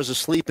 5 hours of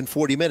sleep in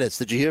 40 minutes.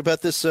 Did you hear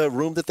about this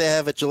room that they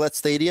have at Gillette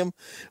Stadium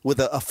with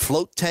a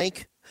float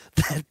tank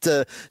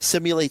that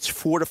simulates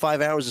 4 to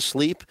 5 hours of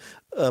sleep,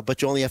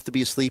 but you only have to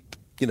be asleep,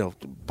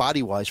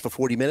 body-wise for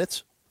 40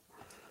 minutes?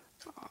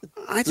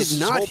 I did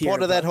not hear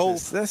part of that whole.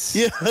 This.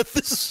 Yeah,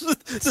 this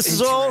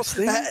is all. This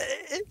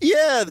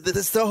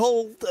the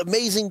whole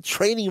amazing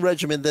training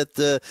regimen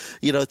that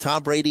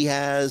Tom Brady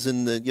has,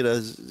 and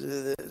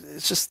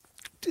it's just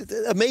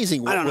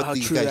amazing. I don't know how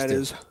these true guys that do.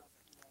 is.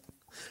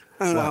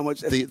 I don't know how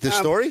much the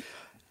story.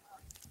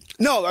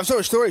 No, I'm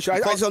sorry, story. I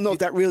just don't know if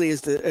that really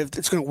is if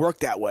it's going to work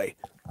that way.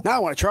 Now I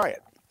want to try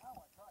it.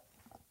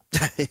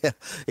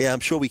 Yeah,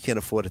 I'm sure we can't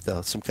afford it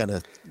though. Some kind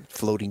of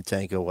floating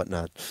tank or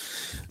whatnot.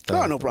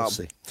 No We'll problem.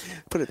 see.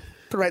 Put it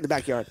right in the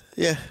backyard.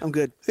 Yeah, I'm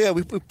good. Yeah,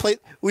 we play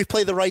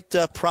the right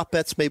prop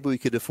bets. Maybe we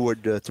could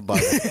afford to buy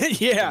it.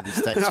 Yeah,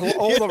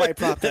 all the right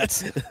prop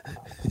bets.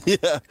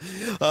 Yeah,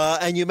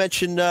 and you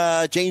mentioned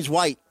James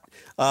White.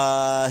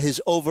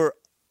 His over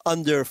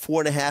under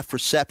 4.5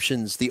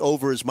 receptions. The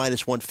over is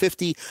minus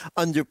 150.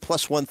 Under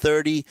plus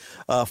 130.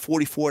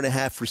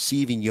 44.5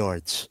 receiving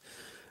yards.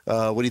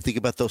 What do you think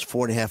about those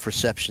 4.5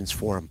 receptions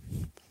for him?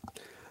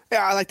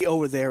 Yeah, I like the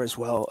over there as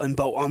well, on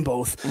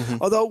both. Mm-hmm.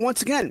 Although,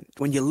 once again,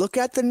 when you look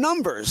at the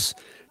numbers,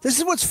 this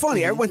is what's funny.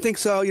 Mm-hmm. Everyone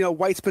thinks,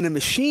 White's been a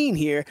machine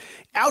here.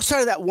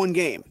 Outside of that one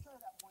game,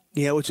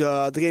 which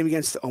the game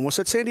against, almost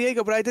at San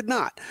Diego, but I did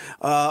not.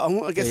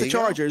 Against the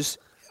Chargers.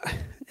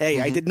 Hey,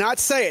 I did not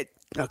say it,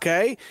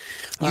 okay?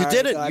 You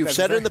didn't. You've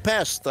said it in the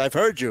past. I've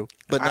heard you,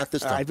 but not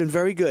this time. I've been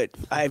very good.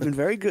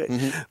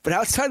 Mm-hmm. But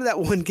outside of that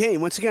one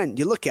game, once again,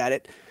 you look at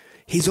it,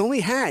 he's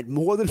only had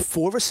more than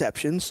 4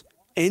 receptions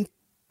in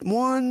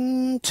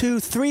 1, 2,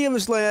 3 of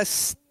his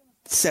last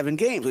 7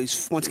 games.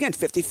 He's, once again,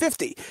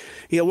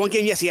 50-50. One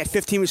game, yes, he had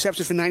 15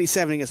 receptions for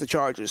 97 against the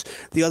Chargers.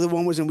 The other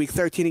one was in Week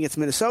 13 against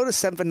Minnesota,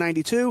 7 for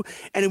 92,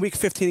 and in Week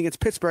 15 against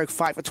Pittsburgh,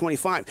 5 for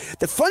 25.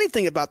 The funny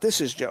thing about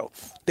this is, Joe,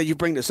 that you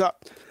bring this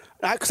up,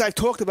 because I've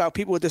talked about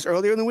people with this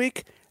earlier in the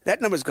week,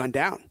 that number's gone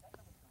down,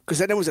 because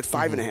that number was at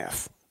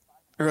 5.5.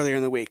 Earlier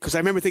in the week, because I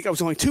remember thinking I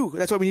was only 2.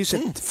 That's why when you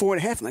said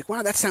 4.5, I'm like,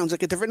 wow, that sounds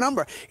like a different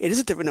number. It is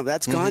a different number.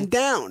 That's gone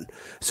down.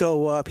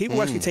 So people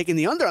are actually taking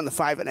the under on the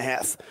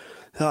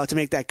 5.5 to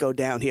make that go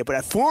down here. But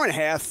at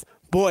 4.5,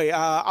 boy,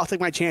 I'll take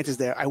my chances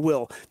there. I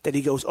will, that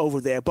he goes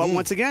over there. But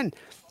once again,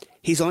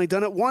 he's only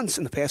done it once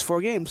in the past 4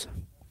 games.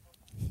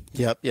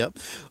 Yep.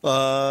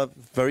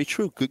 Very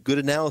true. Good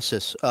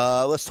analysis.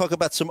 Let's talk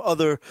about some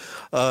other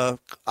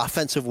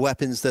offensive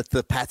weapons that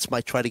the Pats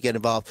might try to get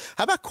involved.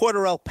 How about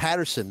Cordarrelle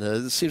Patterson?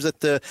 It seems that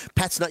the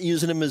Pats not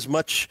using him as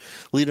much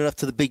leading up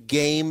to the big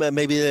game.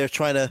 Maybe they're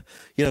trying to,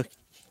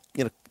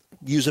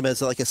 use him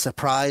as like a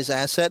surprise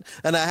asset.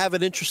 And I have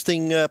an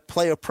interesting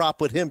player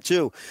prop with him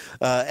too,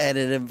 and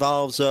it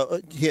involves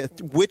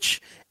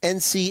which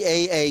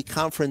NCAA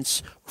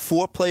conference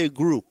 4-player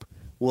group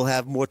will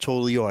have more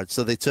total yards.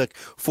 So they took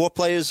 4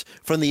 players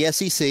from the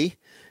SEC,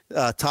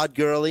 Todd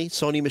Gurley,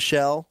 Sony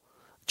Michel,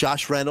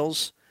 Josh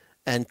Reynolds,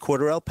 and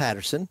Cordarrelle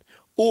Patterson,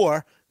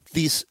 or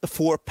these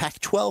 4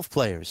 Pac-12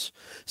 players,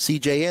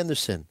 C.J.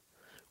 Anderson,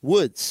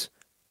 Woods,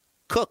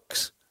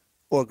 Cooks,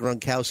 or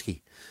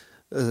Gronkowski.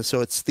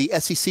 So it's the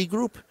SEC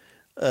group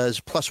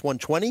is plus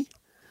 120.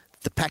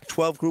 The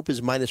Pac-12 group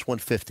is minus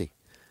 150.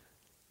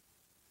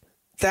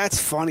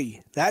 That's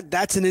funny. That's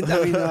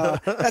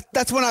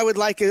that's one I would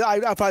like.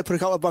 I'll probably put a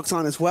couple of bucks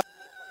on as well.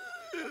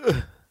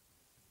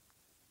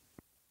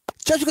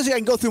 Just because I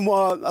can go through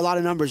a lot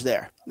of numbers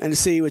there and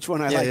see which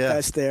one I like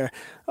best there.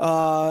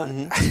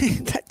 Once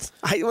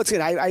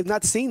again, I've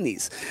not seen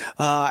these.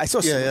 I saw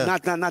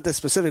some, not the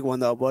specific one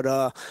though, but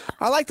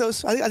I like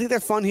those. I think they're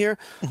fun here.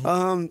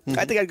 I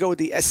think I'd go with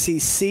the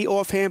SEC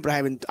offhand, but I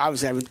haven't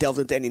delved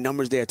into any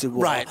numbers there to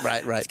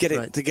get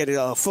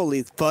it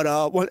fully. But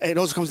it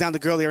also comes down to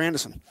Gurley or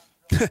Anderson.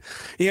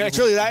 It's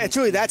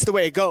really that's the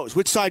way it goes.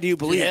 Which side do you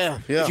believe?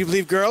 If you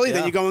believe Gurley,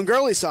 then you go on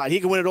Gurley's side. He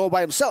can win it all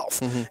by himself.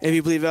 If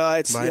you believe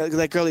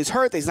that Gurley's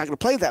hurt, that he's not going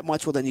to play that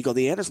much, well, then you go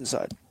the Anderson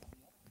side.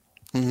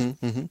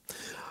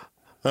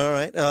 All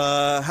right.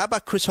 How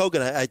about Chris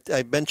Hogan?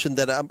 I mentioned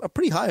that I'm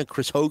pretty high on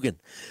Chris Hogan.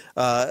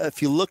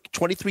 If you look,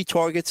 23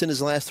 targets in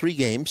his last 3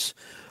 games.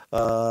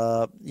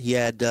 He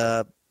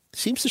had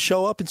seems to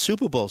show up in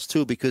Super Bowls,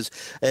 too, because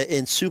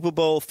in Super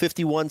Bowl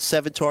 51,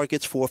 7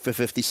 targets, 4 for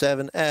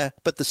 57.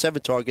 But the 7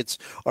 targets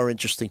are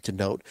interesting to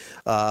note.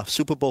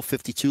 Super Bowl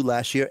 52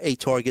 last year, 8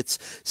 targets,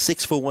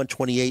 6 for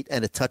 128,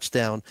 and a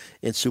touchdown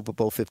in Super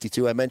Bowl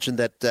 52. I mentioned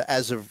that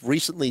as of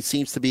recently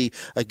seems to be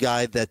a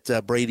guy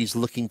that Brady's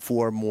looking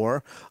for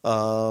more.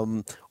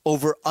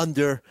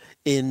 Over-under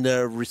in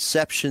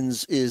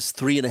receptions is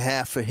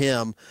 3.5 for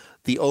him.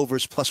 The over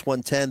is plus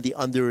 110. The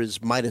under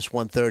is minus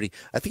 130.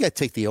 I think I'd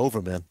take the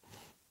over, man.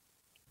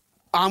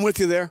 I'm with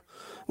you there.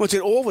 Once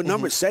again, all the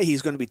numbers say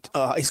he's going to be.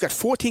 He's got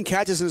 14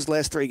 catches in his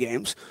last 3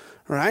 games,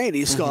 right?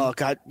 He's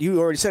got. You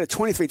already said it.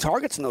 23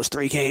 targets in those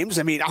 3 games.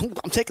 I mean,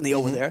 I'm taking the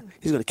over there.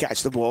 He's going to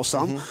catch the ball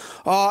some.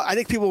 I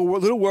think people were a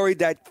little worried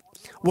that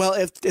Well,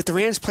 if the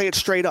Rams play it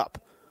straight up,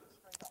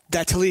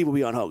 that Talib will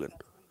be on Hogan.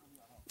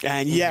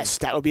 And yes,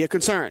 that would be a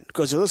concern.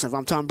 Because listen, if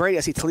I'm Tom Brady,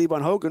 I see Talib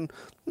on Hogan,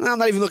 I'm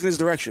not even looking his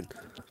direction.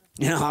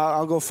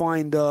 I'll go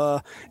find,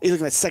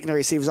 looking at secondary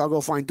receivers, I'll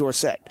go find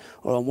Dorsett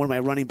or one of my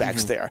running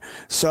backs there.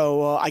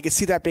 So I can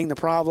see that being the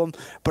problem,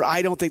 but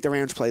I don't think the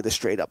Rams play this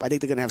straight up. I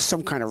think they're going to have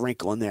some kind of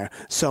wrinkle in there.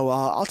 So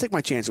I'll take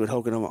my chance with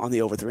Hogan on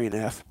the over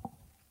 3.5.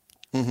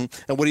 And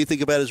what do you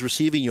think about his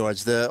receiving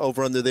yards? The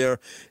over-under there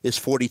is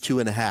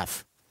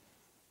 42.5.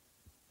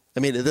 I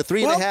mean, the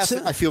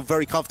 3.5, I feel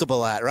very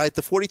comfortable at, right?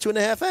 The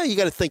 42.5, you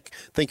got to think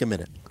a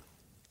minute.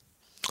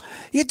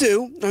 You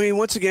do. I mean,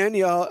 once again,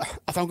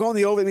 if I'm going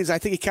the over, it means I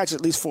think he catches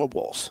at least 4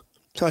 balls.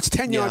 So it's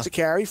 10 yards to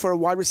carry for a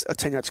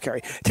 10 yards to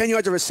carry. 10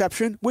 yards of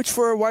reception, which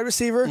for a wide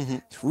receiver,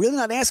 it's really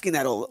not asking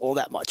that all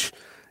that much.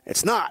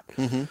 It's not.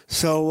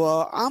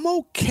 So I'm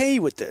okay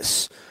with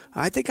this.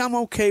 I think I'm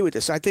okay with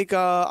this. I think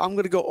I'm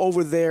going to go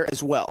over there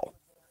as well.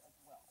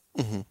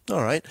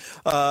 All right.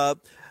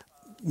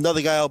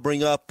 Another guy I'll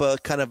bring up,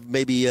 kind of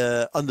maybe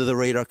under the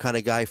radar kind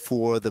of guy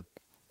for the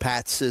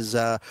Pats is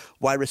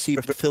wide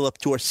receiver Philip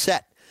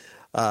Dorsett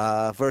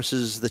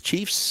versus the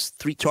Chiefs.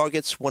 3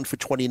 targets, 1 for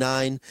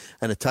 29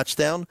 and a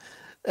touchdown.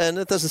 And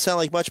it doesn't sound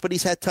like much, but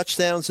he's had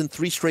touchdowns in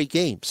 3 straight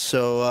games.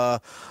 So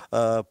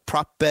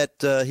prop bet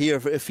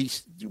here,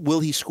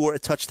 will he score a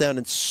touchdown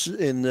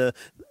in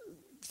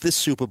this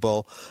Super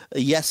Bowl?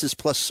 Yes is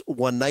plus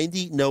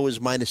 190, no is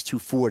minus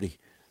 240.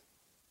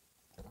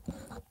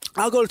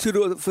 I'll go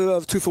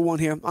to 2 for 1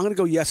 here. I'm going to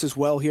go yes as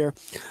well here.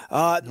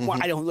 I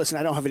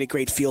don't have any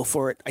great feel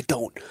for it. I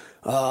don't.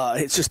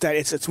 It's just that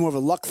it's more of a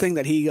luck thing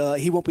that he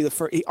won't be the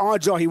first.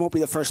 Odds are he won't be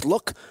the first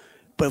look.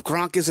 But if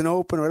Gronk isn't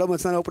open or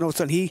Edelman's not open, all of a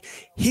sudden he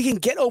can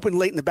get open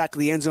late in the back of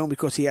the end zone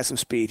because he has some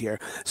speed here.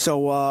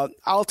 So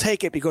I'll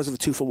take it because of a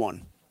 2 for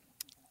 1.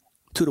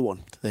 2 to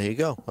 1. There you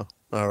go.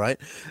 All right.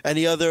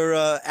 Any other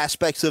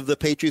aspects of the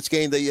Patriots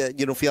game that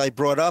you don't feel I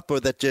brought up, or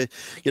that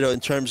in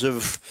terms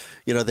of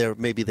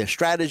their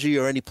strategy,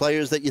 or any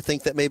players that you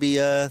think that maybe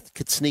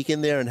could sneak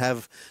in there and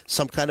have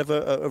some kind of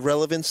a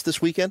relevance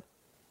this weekend?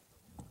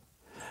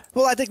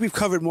 Well, I think we've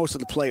covered most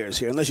of the players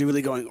here, unless you're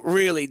really going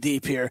really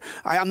deep here.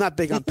 I'm not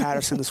big on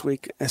Patterson this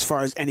week as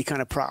far as any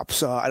kind of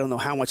props. I don't know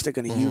how much they're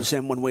going to use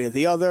him one way or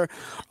the other.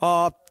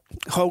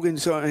 Hogan,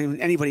 so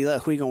anybody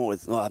left? Who are you going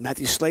with?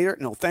 Matthew Slater?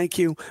 No, thank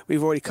you.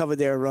 We've already covered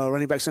their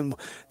running backs and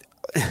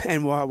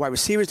wide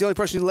receivers. The only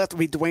person who left will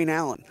be Dwayne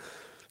Allen.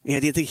 Do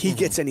you think he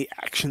gets any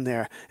action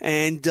there?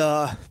 And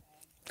I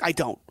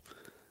don't.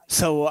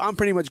 So I'm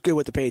pretty much good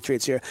with the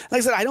Patriots here. Like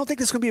I said, I don't think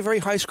this is going to be a very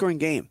high-scoring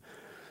game.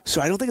 So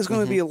I don't think it's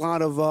going to be a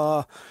lot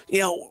of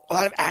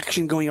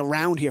action going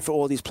around here for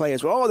all these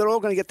players. Well, they're all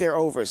going to get their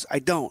overs. I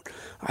don't.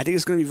 I think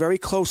it's going to be very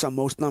close on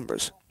most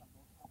numbers.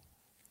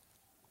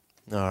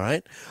 All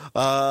right.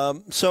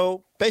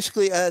 So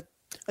basically, I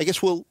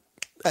guess we'll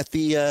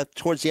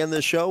towards the end of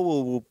the show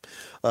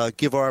we'll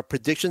give our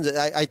predictions.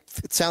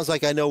 It sounds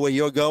like I know where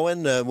you're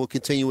going. We'll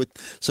continue with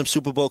some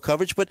Super Bowl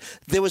coverage, but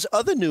there was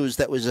other news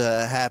that was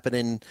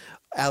happening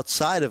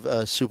outside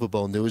of Super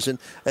Bowl news, and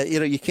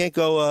you can't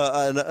go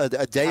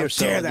a day or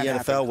so in the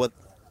NFL.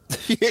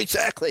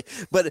 Exactly,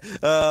 but.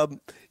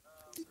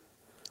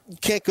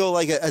 Can't go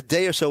like a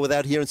day or so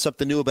without hearing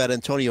something new about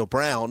Antonio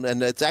Brown,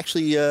 and it's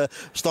actually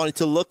starting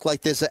to look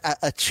like there's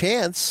a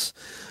chance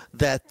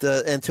that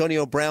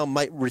Antonio Brown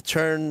might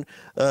return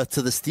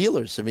to the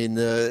Steelers. I mean,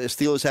 the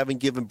Steelers haven't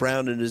given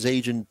Brown and his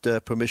agent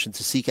permission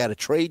to seek out a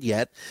trade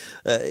yet.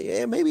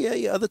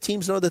 Maybe other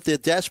teams know that they're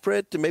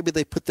desperate. Maybe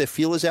they put their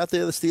feelers out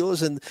there, the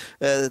Steelers, and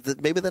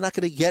maybe they're not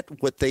going to get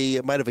what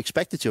they might have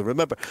expected to.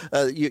 Remember,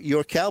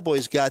 your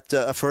Cowboys got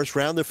a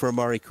first-rounder for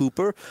Amari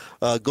Cooper.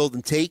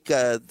 Golden Tate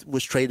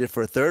was traded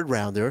for a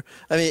third-rounder.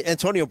 I mean,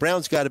 Antonio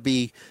Brown's got to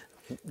be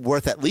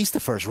worth at least a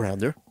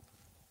first-rounder.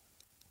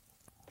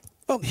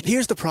 Well,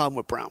 here's the problem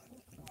with Brown.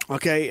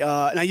 Okay,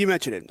 now you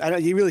mentioned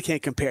it. You really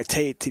can't compare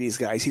Tate to these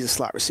guys. He's a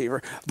slot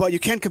receiver. But you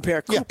can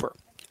compare Cooper.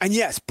 And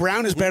yes,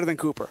 Brown is better than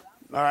Cooper.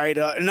 All right,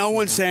 no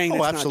one's saying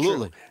that's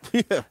absolutely.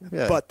 not true.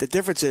 Yeah. But the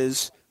difference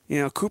is,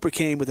 Cooper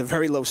came with a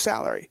very low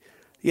salary.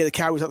 Yeah, the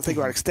Cowboys have to think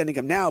about extending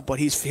him now, but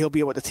he'll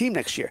be with the team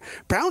next year.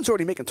 Brown's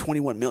already making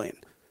 $21 million.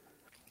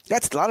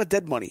 That's a lot of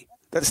dead money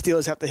that the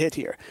Steelers have to hit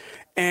here.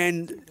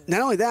 And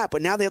not only that,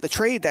 but now they have to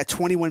trade that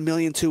 $21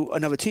 million to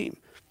another team.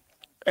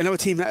 Another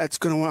team that's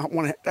going to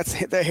want to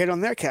that's their hit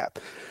on their cap.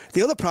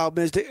 The other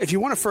problem is that if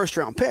you want a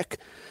first-round pick,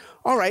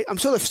 all right, I'm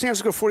sure the San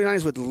Francisco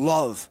 49ers would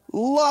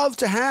love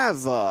to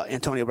have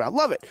Antonio Brown.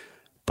 Love it.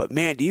 But,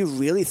 man, do you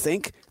really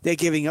think they're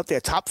giving up their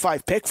top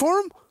 5 pick for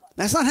him?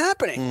 That's not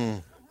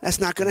happening.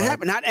 That's not going to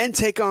happen. Not and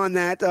take on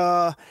that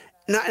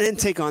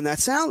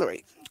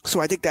salary. So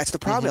I think that's the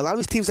problem. A lot of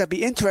these teams that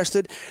be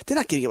interested, they're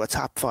not giving you a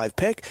top 5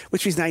 pick,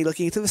 which means now you're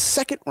looking into the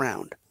second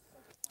round.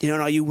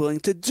 Are you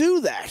willing to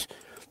do that?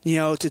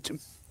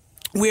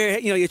 Where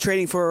you're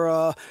trading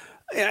for,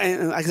 like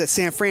I said,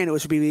 San Fran,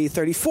 which would be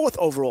the 34th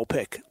overall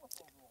pick,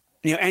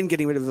 and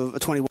getting rid of a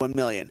 $21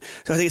 million.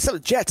 So I think it's the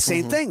Jets,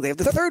 same thing. They have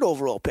the 3rd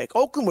overall pick.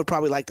 Oakland would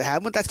probably like to have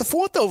him, but that's the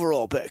 4th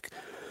overall pick.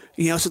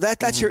 So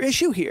that's your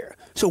issue here.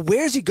 So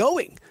where's he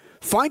going?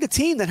 Find a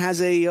team that has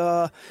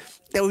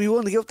that would be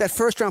willing to give up that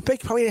first round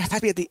pick. Probably have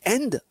to be at the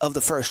end of the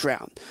first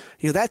round.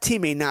 That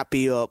team may not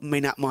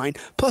mind.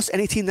 Plus,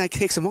 any team that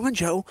takes him on,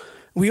 Joe,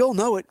 we all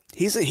know it.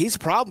 He's a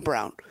problem,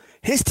 Brown.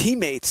 His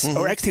teammates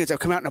or ex-teammates have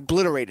come out and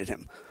obliterated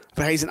him.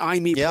 But he's an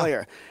I-me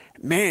player.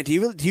 Man, do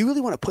you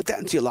really want to put that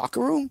into your locker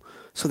room?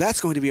 So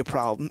that's going to be a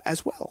problem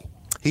as well.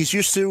 He's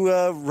used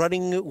to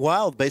running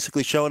wild,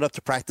 basically showing up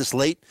to practice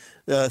late.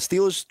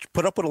 Steelers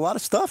put up with a lot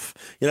of stuff,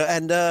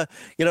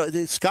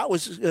 Scott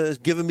was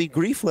giving me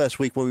grief last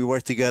week when we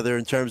worked together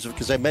in terms of,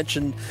 because I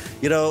mentioned,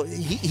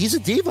 he's a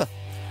diva.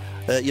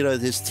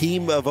 His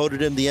team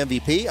voted him the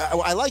MVP.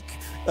 I like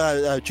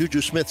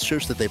Juju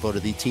Smith-Schuster. They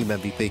voted the team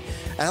MVP.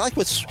 And I like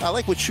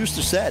what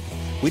Schuster said.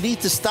 We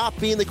need to stop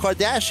being the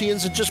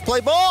Kardashians and just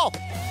play ball.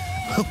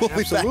 We'll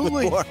be back with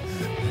more.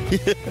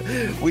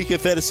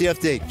 Weekend Fantasy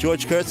Update.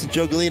 George Kurtz and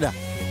Joe Galena.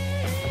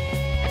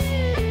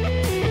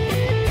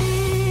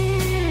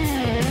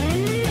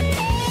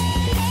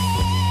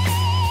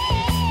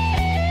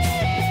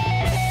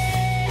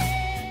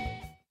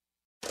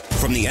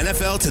 From the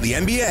NFL to the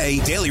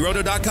NBA,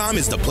 DailyRoto.com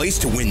is the place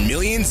to win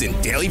millions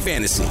in daily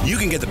fantasy. You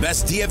can get the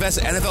best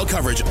DFS NFL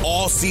coverage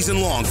all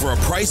season long for a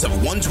price of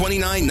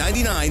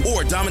 $129.99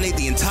 or dominate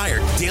the entire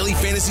daily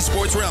fantasy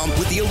sports realm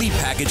with the Elite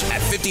package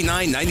at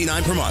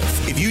 $59.99 per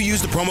month. If you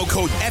use the promo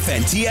code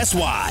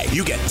FNTSY,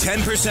 you get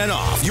 10%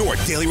 off your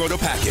Daily Roto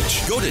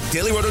package. Go to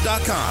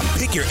DailyRoto.com,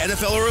 pick your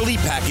NFL or Elite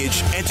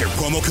package, enter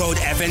promo code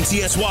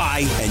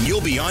FNTSY, and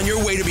you'll be on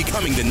your way to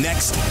becoming the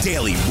next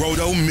Daily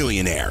Roto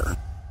millionaire.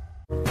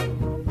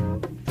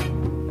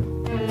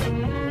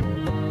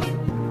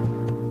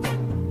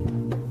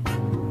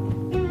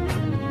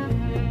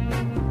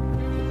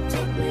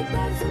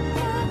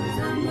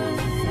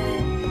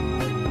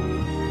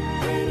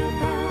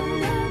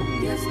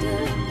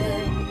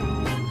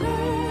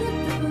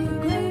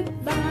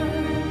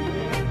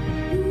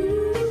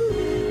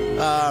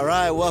 All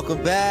right,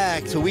 welcome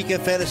back to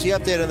Weekend Fantasy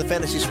Update on the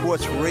Fantasy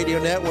Sports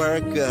Radio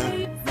Network.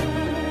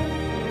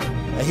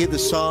 I hear the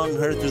song,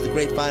 heard it through the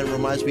grapevine. It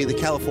reminds me of the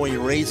California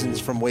Raisins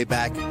from way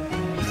back.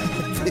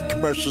 The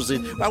commercials.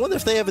 I wonder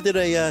if they ever did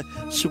a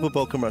Super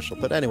Bowl commercial.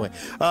 But anyway,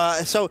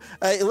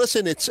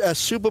 listen, it's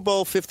Super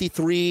Bowl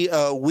 53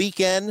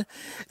 weekend,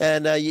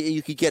 and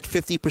you could get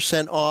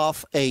 50%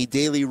 off a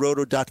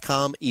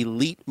DailyRoto.com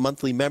Elite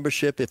monthly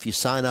membership if you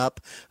sign up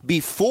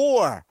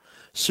before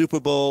Super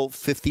Bowl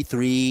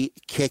 53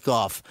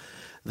 kickoff.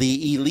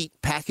 The Elite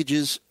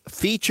packages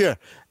feature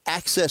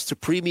access to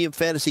premium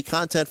fantasy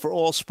content for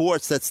all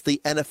sports. That's the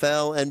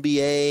NFL,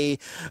 NBA,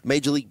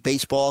 Major League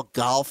Baseball,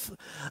 golf,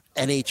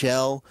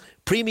 NHL.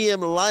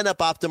 Premium lineup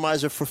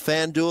optimizer for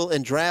FanDuel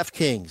and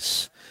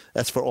DraftKings.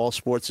 That's for all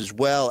sports as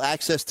well.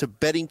 Access to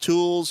betting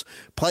tools,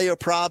 player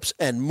props,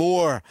 and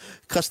more.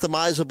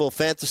 Customizable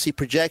fantasy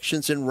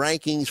projections and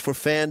rankings for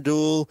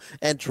FanDuel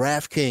and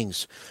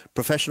DraftKings.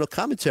 Professional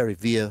commentary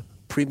via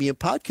premium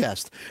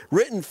podcast,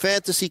 written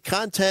fantasy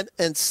content,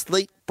 and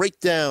slate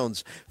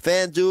breakdowns.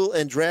 FanDuel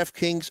and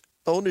DraftKings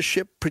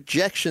ownership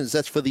projections.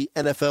 That's for the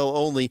NFL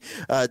only.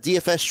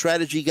 DFS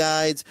strategy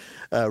guides,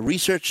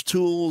 research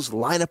tools,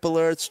 lineup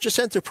alerts. Just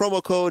enter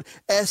promo code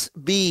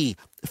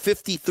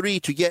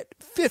SB53 to get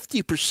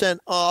 50%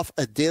 off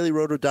a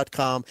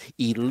DailyRoto.com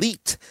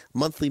Elite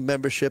monthly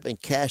membership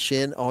and cash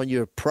in on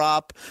your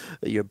prop,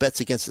 your bets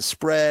against the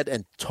spread,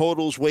 and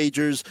totals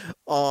wagers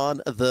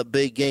on the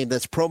big game.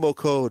 That's promo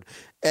code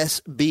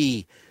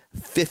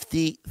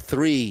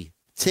SB53.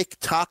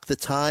 Tick-tock, the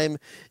time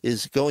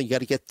is going. You got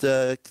to get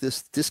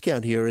this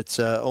discount here. It's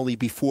only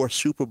before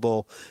Super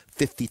Bowl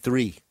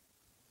 53.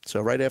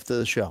 So right after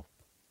the show.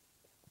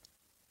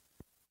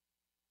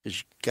 You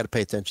got to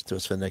pay attention to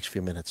us for the next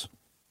few minutes.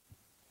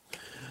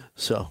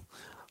 So,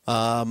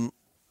 all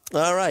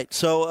right.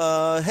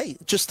 So, hey,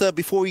 just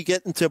before we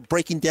get into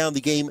breaking down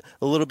the game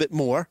a little bit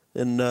more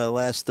in the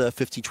last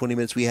 15, 20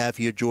 minutes we have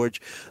here,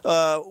 George,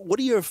 what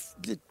are your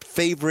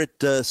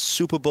favorite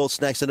Super Bowl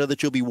snacks? I know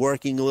that you'll be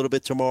working a little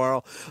bit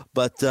tomorrow,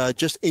 but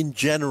just in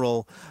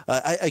general,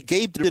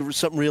 Gabe did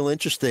something real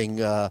interesting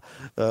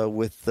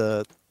with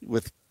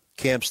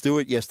Cam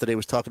Stewart yesterday.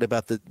 Was talking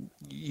about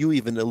you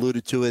even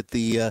alluded to it,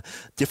 the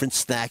different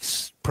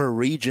snacks per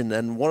region,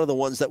 and one of the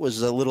ones that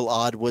was a little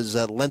odd was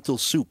lentil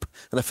soup,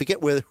 and I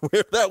forget where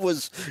that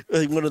was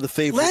one of the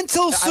favorites.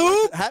 Lentil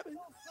soup?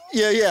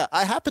 Yeah.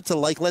 I happen to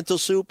like lentil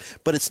soup,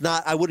 but it's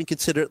not. I wouldn't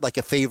consider it like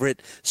a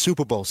favorite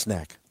Super Bowl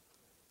snack.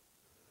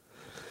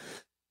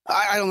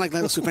 I don't like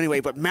lentil soup anyway,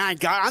 but man,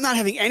 God, I'm not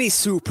having any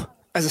soup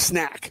as a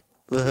snack.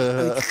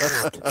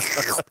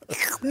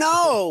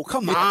 No,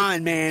 come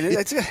on, man.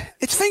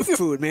 It's finger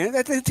food, man.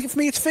 For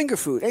me, it's finger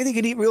food. Anything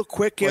you can eat real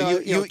quick.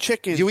 You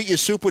chicken. You eat your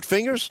soup with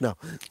fingers? No.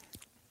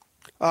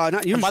 Not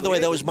usually. And by the way,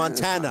 that was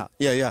Montana.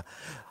 Yeah.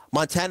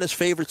 Montana's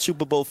favorite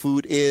Super Bowl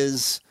food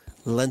is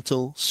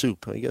lentil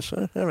soup. I guess.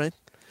 All right.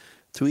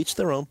 To each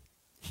their own.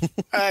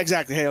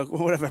 Exactly. Hey,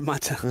 whatever,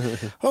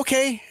 Mata.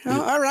 Okay.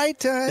 All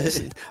right.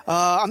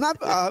 I'm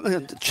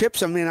not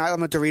chips. I mean,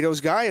 I'm a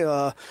Doritos guy.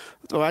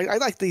 I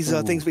like these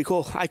things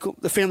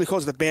the family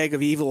calls it the bag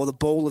of evil or the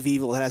bowl of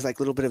evil. It has like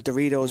a little bit of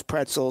Doritos,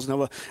 pretzels,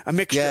 and a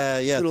mixture.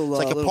 Yeah. Little,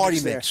 it's like a little party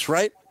there. mix,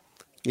 right?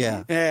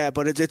 Yeah. Yeah,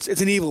 but it's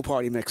an evil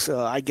party mix.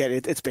 I get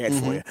it. It's bad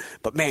for you.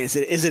 But, man, is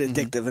it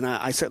addictive, and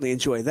I certainly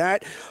enjoy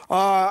that.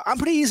 I'm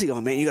pretty easy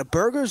on, man. You got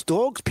burgers,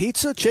 dogs,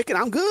 pizza, chicken.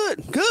 I'm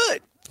good.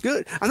 Good.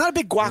 I'm not a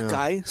big guac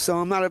guy, so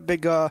I'm not a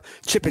big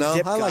chip and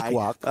dip guy. I like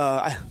guac.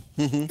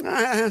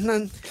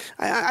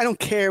 I don't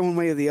care one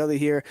way or the other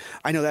here.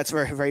 I know that's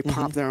very, very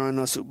popular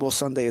on Super Bowl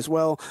Sunday as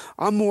well.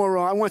 I'm more.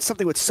 I want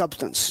something with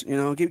substance. You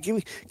know, give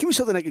me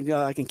something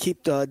I can keep.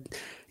 It's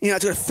going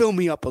to fill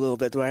me up a little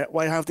bit. Where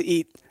I have to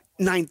eat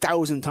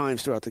 9,000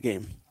 times throughout the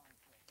game.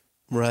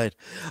 Right.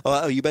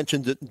 You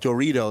mentioned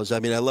Doritos. I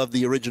mean, I love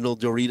the original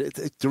Doritos.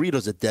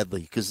 Doritos are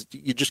deadly because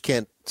you just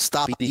can't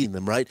stop eating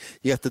them, right?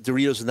 You have the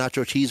Doritos and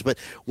nacho cheese, but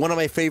one of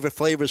my favorite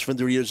flavors from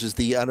Doritos is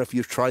I don't know if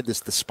you've tried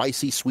this, the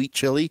spicy sweet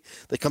chili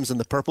that comes in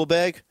the purple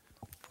bag.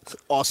 It's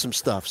awesome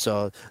stuff.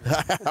 So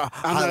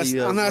I'm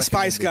not a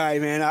spice guy,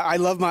 man. I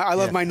love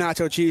my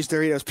nacho cheese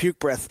Doritos, puke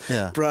breath.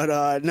 Yeah.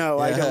 But no,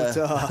 I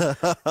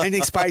don't.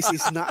 Anything spicy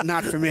is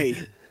not for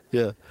me.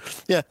 Yeah.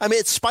 I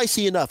mean, it's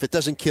spicy enough; it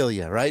doesn't kill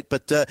you, right?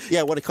 But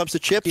when it comes to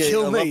chips,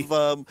 Kill me.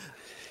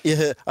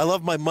 I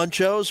love my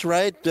Munchos,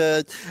 right?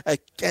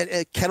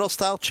 Kettle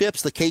style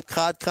chips, the Cape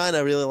Cod kind.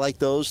 I really like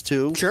those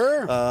too.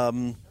 Sure.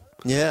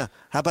 Yeah.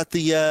 How about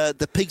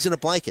the pigs in a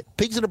blanket?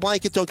 Pigs in a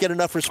blanket don't get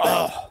enough respect.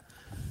 Oh.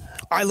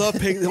 I love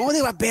pigs. The only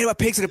thing bad about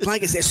pigs in a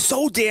blanket is they're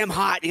so damn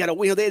hot. You got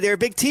to, they're a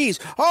big tease.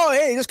 Oh,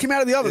 hey, just came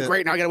out of the oven.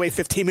 Great. Now I got to wait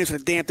 15 minutes for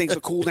the damn things to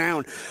cool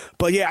down.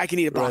 But yeah, I can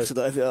eat a box of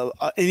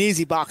an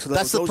easy box of those.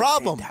 That's the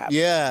problem.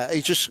 Yeah,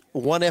 it's just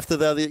one after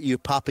the other. You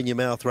pop in your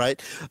mouth,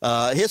 right?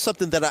 Here's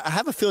something that I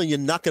have a feeling you're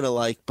not going to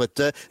like, but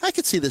I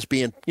could see this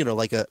being,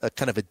 like a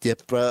kind of a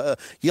dip.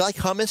 You like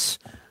hummus?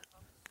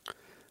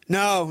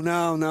 No.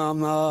 I'm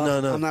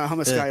not a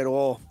hummus guy at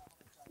all.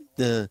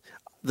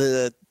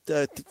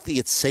 I think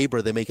it's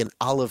Sabre. They make an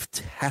olive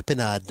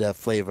tapenade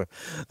flavor.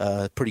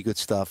 Pretty good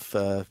stuff.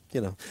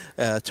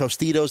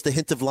 Tostitos, the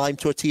hint of lime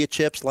tortilla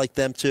chips, like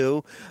them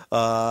too.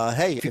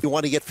 Hey, if you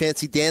want to get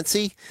fancy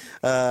dancy,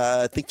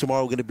 I think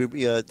tomorrow we're going to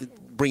be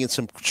bringing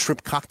some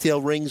shrimp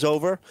cocktail rings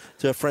over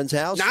to a friend's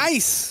house.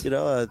 Nice.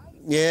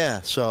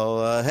 Yeah.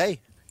 So, hey.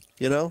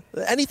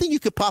 Anything you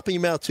could pop in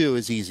your mouth too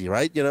is easy,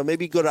 right?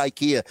 Maybe go to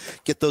IKEA,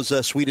 get those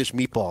Swedish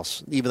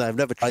meatballs. Even though I've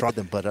never tried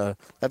them, but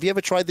have you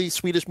ever tried these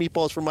Swedish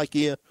meatballs from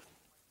IKEA?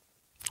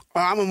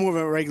 I'm more of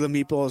a regular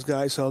meatballs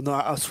guy, so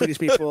no, Swedish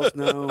meatballs,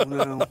 no.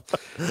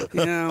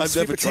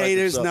 Sweet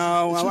potatoes,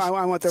 no.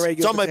 I want the regular.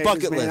 It's on my potatoes,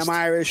 bucket man. list. I'm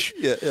Irish.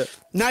 Yeah.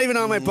 Not even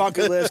on my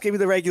bucket list. Give me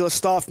the regular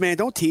stuff, man.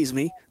 Don't tease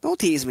me.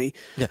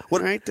 Yeah.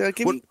 What about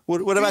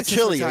some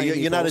chili? Italian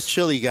You're not a meatballs.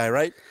 chili guy,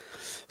 right?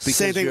 Because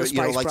Same thing with spice.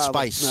 you don't like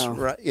probably. spice, No.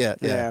 right?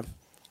 Yeah.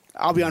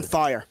 I'll be on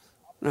fire.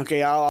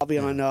 Okay, I'll be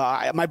on.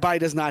 My body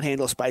does not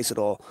handle spice at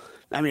all.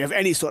 I mean, of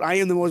any sort. I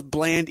am the most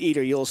bland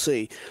eater you'll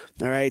see.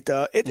 All right,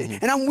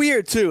 and I'm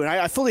weird too. And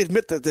I fully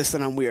admit that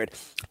I'm weird.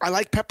 I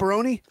like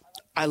pepperoni.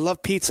 I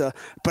love pizza,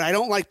 but I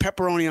don't like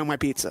pepperoni on my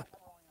pizza.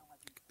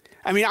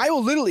 I mean, I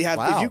will literally have.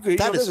 Wow,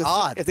 that is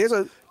odd. If you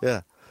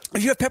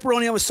have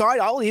pepperoni on the side,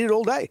 I'll eat it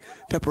all day.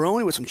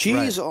 Pepperoni with some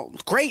cheese, Right. oh,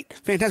 great,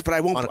 fantastic. But I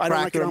won't. On a I don't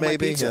like it cracker, on my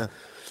maybe? pizza. Yeah.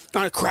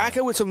 On a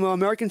cracker with some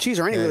American cheese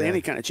or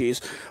any kind of cheese,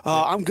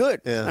 I'm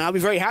good. Yeah. And I'll be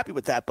very happy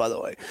with that, by the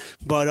way.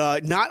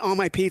 But not on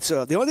my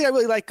pizza. The only thing I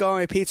really like on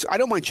my pizza, I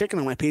don't mind chicken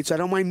on my pizza. I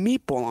don't mind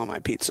meatball on my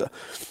pizza.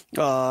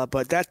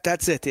 But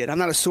that's it, dude. I'm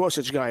not a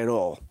sausage guy at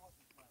all.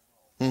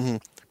 Mm-hmm.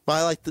 Well,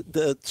 I like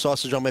the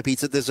sausage on my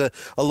pizza. There's a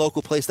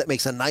local place that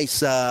makes a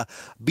nice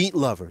meat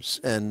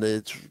lovers, and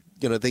it's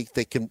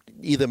they can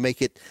either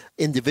make it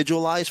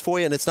individualized for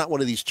you, and it's not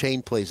one of these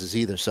chain places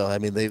either. So I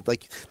mean, they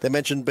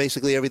mentioned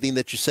basically everything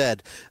that you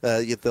said.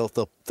 They'll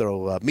throw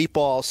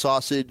meatball,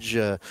 sausage,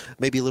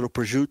 maybe a little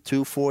prosciutto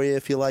too for you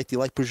if you like. Do you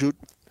like prosciutto?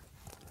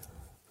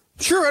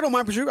 Sure, I don't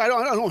mind prosciutto. I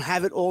don't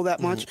have it all that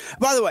much.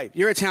 By the way,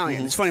 you're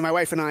Italian. It's funny. My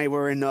wife and I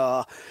were in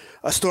a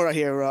store out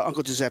here,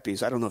 Uncle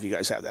Giuseppe's. I don't know if you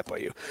guys have that by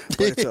you,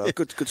 but it's a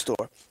good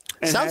store.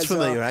 And Sounds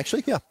familiar,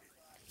 actually. Yeah.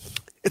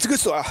 It's a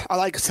good store. I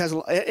like it.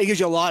 It gives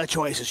you a lot of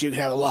choices. You can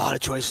have a lot of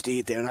choices to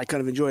eat there, and I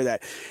kind of enjoy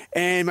that.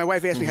 And my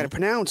wife asked me how to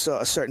pronounce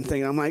a certain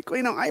thing, and I'm like,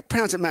 I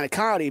pronounce it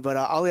manicotti, but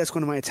I'll ask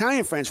one of my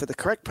Italian friends for the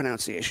correct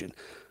pronunciation.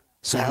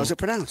 So how's it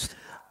pronounced?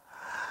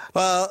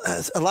 Well,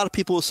 a lot of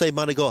people will say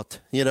manigot,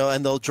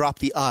 and they'll drop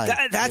the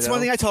I. That's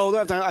one thing I told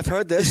her. I've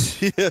heard this.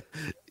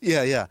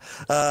 Yeah.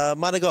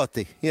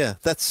 Manigotti. Yeah,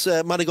 that's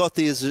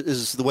manigotti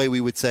is the way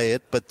we would say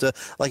it. But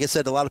like I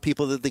said, a lot of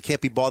people they can't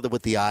be bothered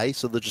with the I,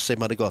 so they'll just say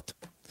manigot.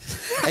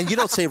 And you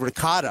don't say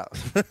ricotta.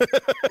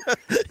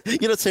 You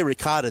don't say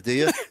ricotta, do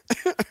you?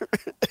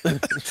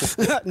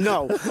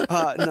 No. Okay.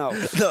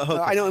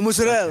 I know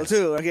mozzarella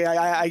too. Okay,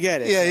 I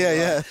get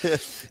it.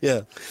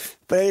 Yeah.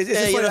 But But it's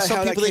just funny some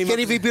how that people they came can't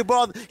up. even be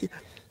bothered.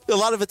 a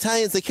lot of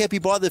Italians, they can't be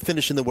bothered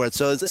finishing the word.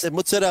 So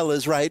mozzarella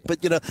is right, but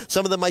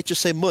some of them might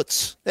just say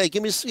mutz. Hey,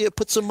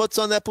 put some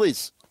mutz on that,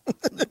 please.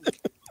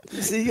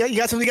 See, you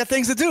got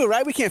things to do,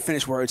 right? We can't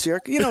finish words here.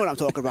 You know what I'm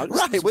talking about.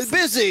 Right, we're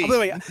busy. Oh, by the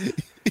way,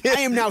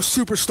 I am now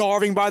super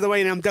starving, by the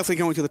way, and I'm definitely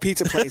going to the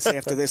pizza place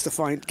after this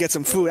to get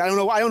some food. I don't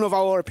know if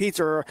I'll order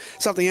pizza or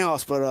something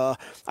else, but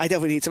I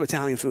definitely need some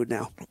Italian food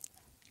now.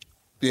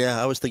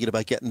 Yeah, I was thinking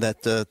about getting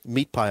that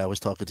meat pie I was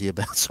talking to you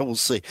about, so we'll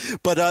see.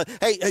 But,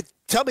 hey,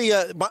 tell me,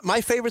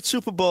 my favorite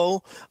Super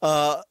Bowl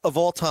of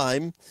all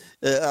time,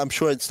 I'm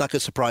sure it's not going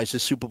to surprise you,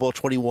 Super Bowl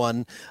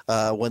 21,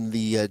 when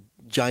the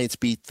Giants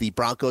beat the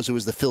Broncos. It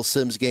was the Phil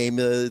Simms game.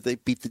 They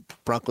beat the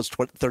Broncos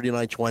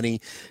 39-20.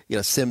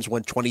 Simms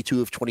went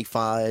 22 of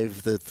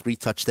 25, the 3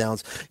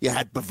 touchdowns. You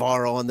had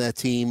Bavaro on that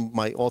team,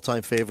 my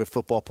all-time favorite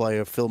football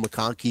player, Phil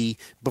McConkey.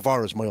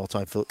 Bavaro's my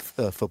all-time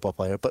football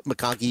player, but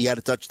McConkey had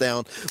a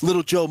touchdown.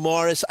 Little Joe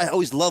Morris. I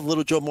always loved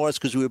Little Joe Morris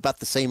because we were about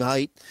the same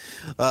height.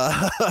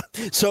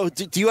 So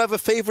do you have a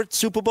favorite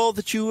Super Bowl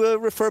that you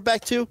refer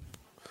back to?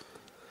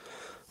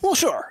 Well,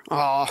 sure.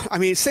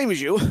 Same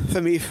as you.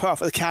 For me, for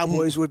the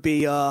Cowboys would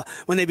be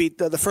when they beat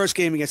the first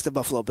game against the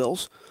Buffalo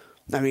Bills.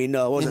 What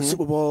was it,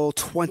 Super Bowl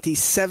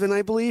 27,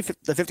 I believe,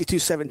 the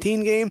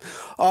 52-17 game.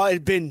 It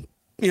had been,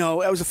 it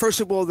was the first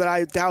Super Bowl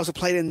that Dallas had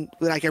played in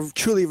that I can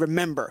truly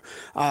remember.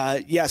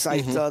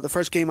 The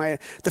first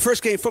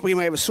football game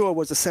I ever saw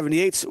was the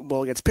 78 Super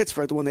Bowl against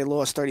Pittsburgh, the one they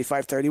lost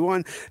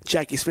 35-31.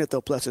 Jackie Smith, though,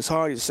 bless his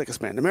heart, he's the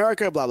sickest man in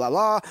America, blah, blah,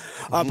 blah.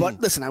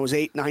 But listen, I was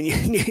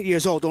 8-9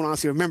 years old, don't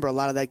honestly remember a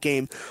lot of that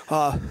game.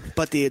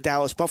 But the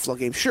Dallas-Buffalo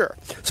game, sure.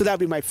 So that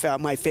would be my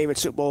favorite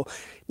Super Bowl.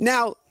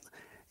 Now,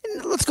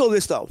 let's go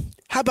this, though.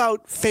 How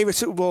about favorite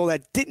Super Bowl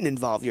that didn't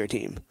involve your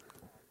team?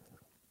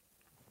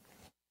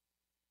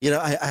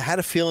 I had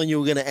a feeling you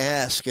were going to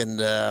ask, and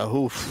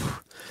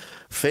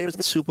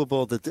favorite Super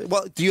Bowl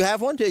well, do you have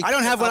one? I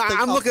don't have one.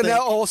 I'm looking at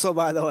also,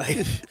 by the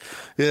way.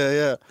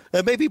 Yeah.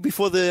 Maybe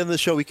before the end of the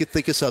show we could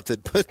think of something.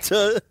 But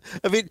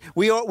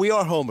we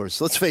are homers.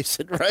 Let's face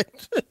it,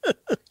 right?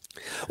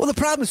 Well, the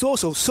problem is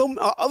also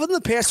other than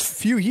the past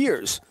few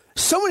years,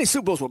 so many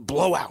Super Bowls were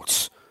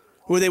blowouts.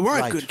 Where they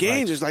weren't good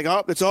games. Right. It's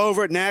like, it's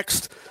over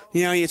next.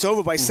 It's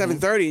over by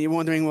 7:30, and you're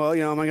wondering, well,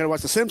 am I going to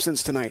watch The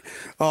Simpsons tonight?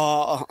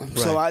 So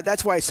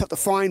that's why it's tough to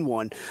find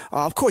one.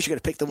 Of course, you're going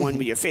to pick the one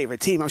with your favorite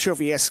team. I'm sure if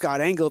you ask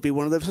Scott Engel, it'd be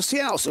one of the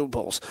Seattle Super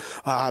Bowls.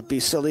 It'd be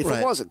silly if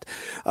it wasn't.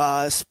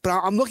 But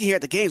I'm looking here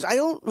at the games. I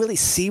don't really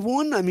see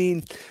one.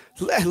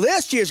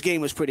 Last year's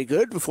game was pretty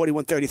good,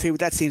 41-33, but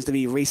that seems to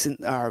be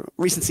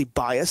recency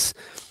bias.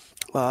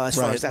 As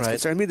far as that's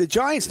concerned. The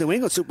Giants, New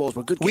England Super Bowls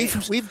were good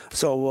games.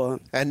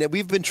 And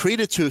we've been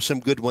treated to some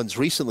good ones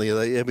recently.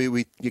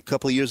 A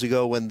couple of years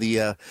ago when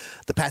the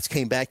Pats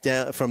came back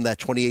down from that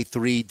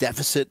 28-3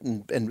 deficit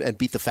and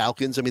beat the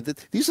Falcons.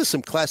 These are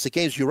some classic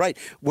games. You're right.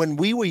 When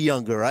we were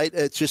younger, right,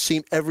 it just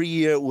seemed every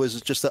year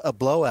was just a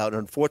blowout.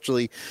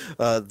 Unfortunately,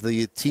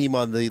 the team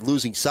on the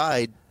losing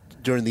side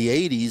during the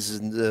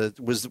 80s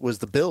was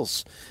the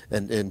Bills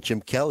and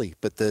Jim Kelly.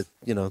 But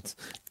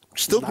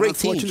still great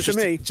team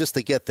just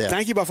to get there.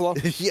 Thank you, Buffalo.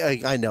 Yeah,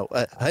 I know.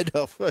 I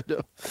know.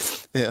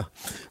 Yeah.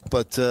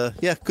 But,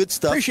 good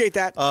stuff. Appreciate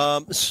that.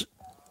 I'm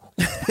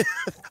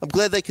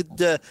glad they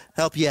could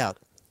help you out,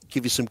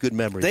 give you some good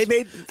memories.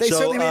 They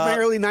certainly made my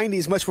early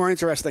 90s much more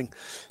interesting.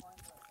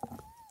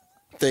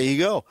 There you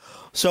go.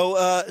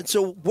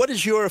 So what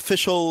is your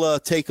official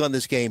take on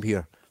this game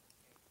here?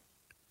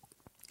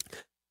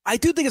 I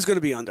do think it's going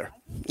to be under.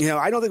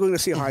 I don't think we're going to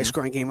see a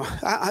high-scoring game.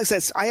 I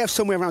have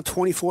somewhere around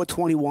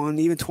 24-21,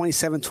 even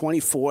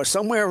 27-24,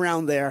 somewhere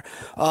around there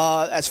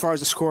as far as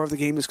the score of the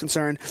game is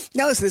concerned.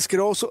 Now, listen, this could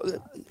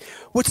also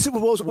 – with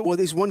Super Bowls, with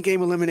these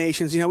one-game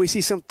eliminations, we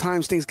see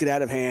sometimes things get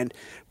out of hand.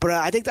 But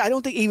I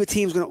don't think either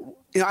team's going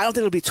to – I don't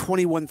think it'll be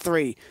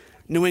 21-3.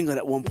 New England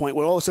at one point,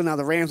 where all of a sudden now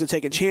the Rams are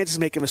taking chances,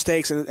 making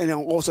mistakes, and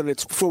all of a sudden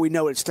before we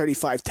know it, it's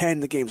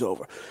 35-10, the game's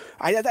over.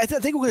 I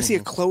think we're going to see a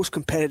close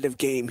competitive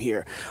game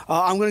here.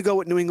 I'm going to go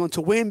with New England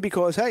to win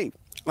because, hey,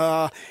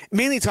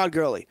 mainly Todd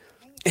Gurley.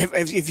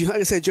 If you, like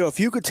I said, Joe, if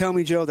you could tell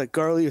me, Joe, that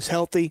Gurley is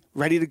healthy,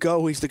 ready to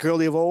go, he's the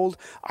Gurley of old,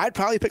 I'd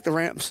probably pick the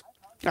Rams.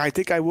 I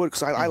think I would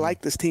because I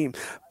like this team.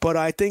 But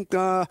I think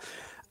I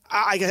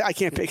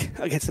can't pick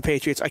against the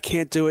Patriots. I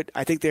can't do it.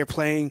 I think they're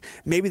playing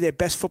maybe their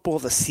best football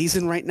of the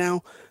season right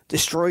now.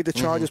 Destroyed the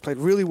Chargers, played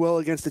really well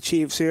against the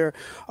Chiefs here.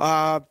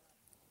 I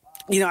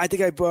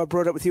think I brought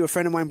it up with you. A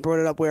friend of mine brought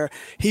it up where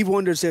he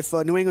wonders if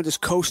New England just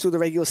coasts through the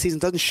regular season,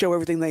 doesn't show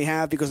everything they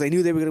have because they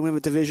knew they were going to win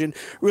the division.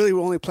 Really, were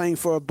only playing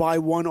for a bye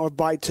one or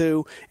bye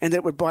two, ended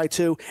up with bye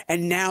two,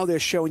 and now they're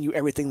showing you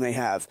everything they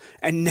have,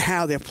 and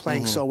now they're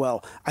playing so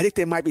well. I think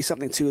there might be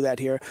something to that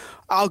here.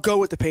 I'll go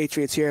with the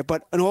Patriots here,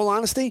 but in all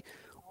honesty,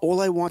 all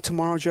I want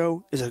tomorrow,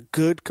 Joe, is a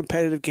good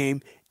competitive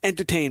game.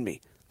 Entertain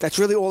me. That's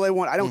really all I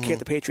want. I don't care if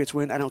the Patriots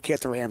win. I don't care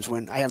if the Rams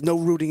win. I have no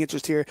rooting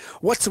interest here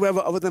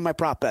whatsoever other than my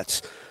prop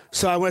bets.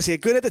 So I want to see a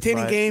good,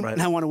 entertaining game,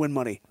 and I want to win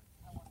money.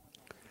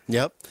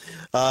 Yep.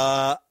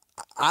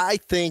 I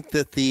think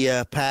that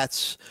the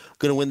Pats are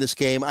going to win this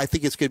game. I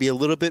think it's going to be a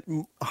little bit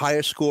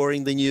higher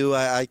scoring than you.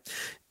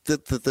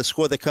 the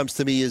score that comes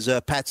to me is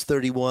Pats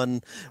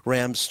 31,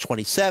 Rams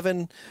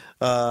 27.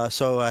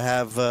 So I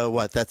have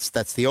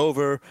that's the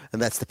over,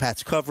 and that's the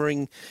Pats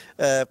covering.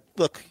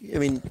 Look, I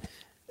mean,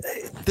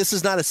 this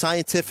is not a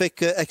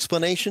scientific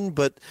explanation,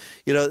 but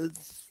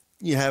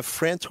you have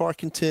Fran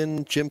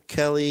Tarkenton, Jim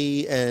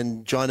Kelly,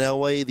 and John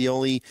Elway, the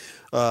only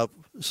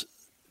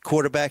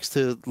quarterbacks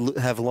to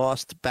have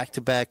lost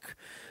back-to-back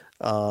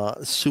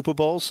Super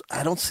Bowls.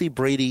 I don't see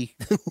Brady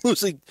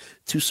losing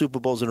 2 Super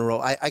Bowls in a row.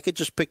 I could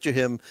just picture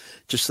him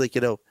just like,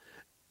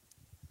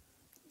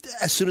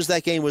 as soon as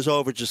that game was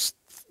over, just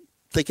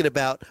thinking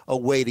about a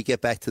way to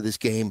get back to this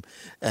game.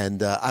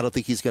 And I don't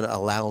think he's going to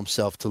allow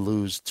himself to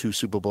lose 2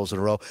 Super Bowls in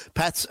a row.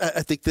 Pats,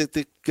 I think that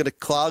they're going to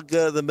clog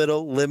the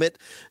middle, limit.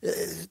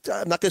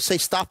 I'm not going to say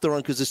stop the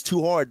run because it's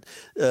too hard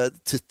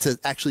to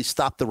actually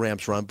stop the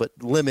Rams run, but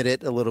limit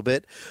it a little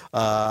bit.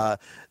 They're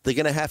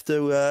going to have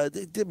to,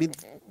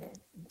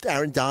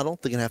 Aaron Donald,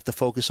 they're going to have to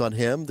focus on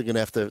him. They're going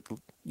to have to,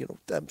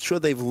 I'm sure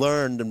they've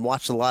learned and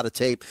watched a lot of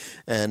tape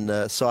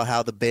and saw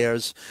how the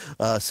Bears'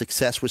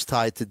 success was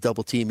tied to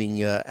double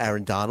teaming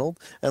Aaron Donald.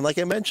 And like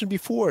I mentioned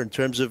before, in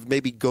terms of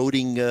maybe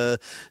goading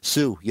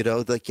Sue,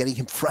 like getting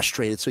him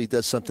frustrated so he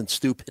does something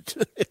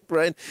stupid,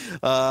 right?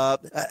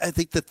 I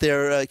think that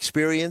their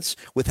experience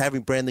with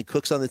having Brandon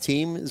Cooks on the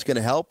team is going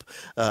to help.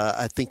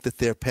 I think that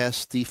their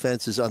pass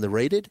defense is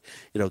underrated.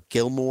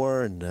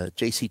 Gilmore and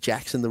J.C.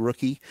 Jackson, the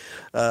rookie.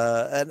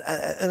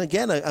 And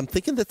again, I'm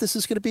thinking that this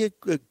is going to be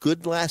a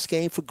good last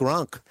game for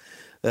Gronk.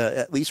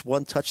 At least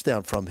 1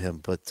 touchdown from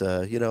him. But,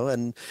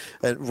 and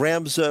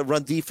Rams'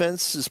 run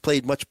defense has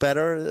played much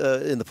better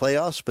in the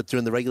playoffs, but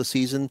during the regular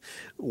season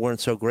weren't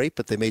so great,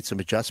 but they made some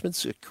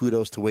adjustments.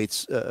 Kudos to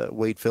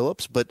Wade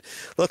Phillips. But,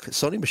 look,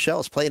 Sony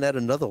Michel is playing at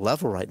another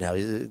level right now.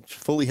 He's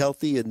fully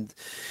healthy and,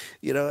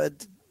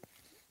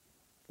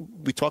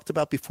 we talked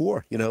about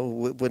before,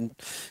 when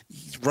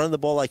he's running the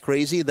ball like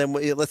crazy, then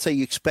let's say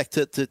you expect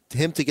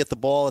him to get the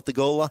ball at the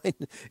goal line.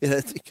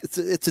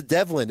 It's a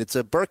Devlin. It's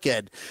a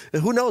Burkhead.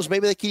 Who knows?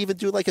 Maybe they can even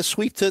do like a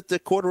sweep to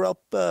Cordarrelle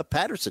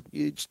Patterson.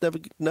 You just never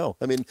know.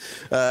 I mean,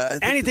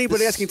 anything but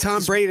asking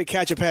Tom Brady to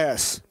catch a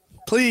pass.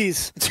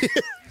 Please.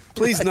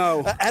 Please,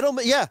 no.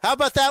 Edelman, yeah. How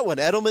about that one?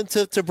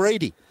 Edelman to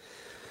Brady.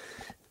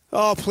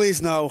 Oh,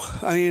 please no.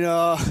 I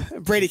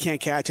mean, Brady can't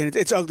catch, and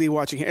it's ugly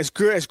watching him. As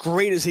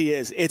great as he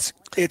is, it's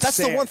that's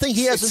sad. The one thing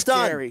he hasn't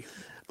done. Scary.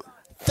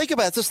 Think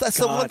about it. That's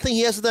the one thing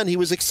he hasn't done. He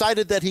was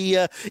excited that he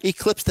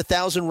eclipsed the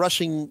 1,000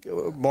 rushing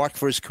mark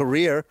for his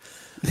career.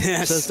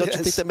 Yes, so don't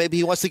you think that maybe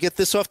he wants to get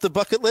this off the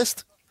bucket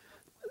list?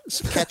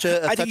 Catch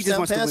a I think he just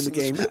wants pass? to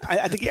win the game.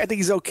 I think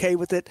he's okay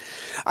with it.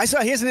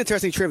 Here's an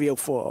interesting trivia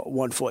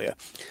for you.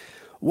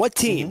 What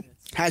team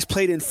has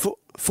played in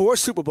 4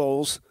 Super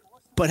Bowls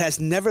but has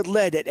never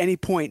led at any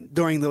point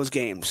during those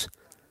games?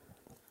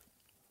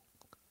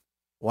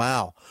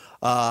 Wow.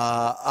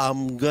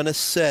 I'm going to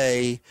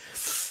say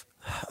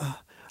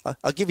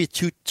I'll give you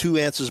two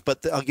answers,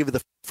 but I'll give you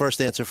the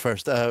first answer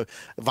first.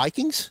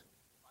 Vikings?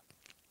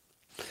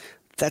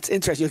 That's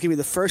interesting. You'll give me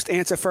the first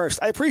answer first.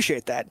 I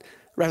appreciate that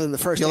rather than the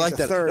first you answer like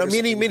that? third.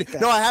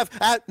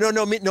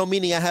 No,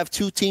 meaning I have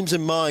 2 teams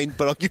in mind,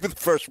 but I'll give you the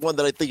first one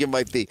that I think it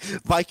might be.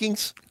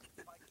 Vikings?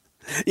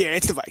 Yeah,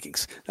 it's the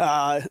Vikings.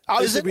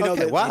 Obviously, we know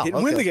that they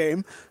didn't win the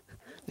game.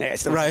 Yeah,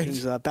 it's the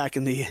Vikings back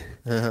in the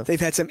they've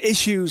had some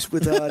issues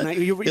with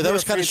that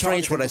was kind of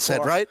strange what I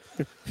said, right?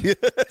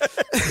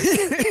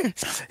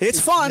 It's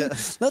fun.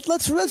 Yeah.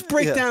 Let's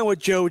break down what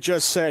Joe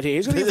just said here.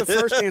 He's going to give the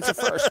first answer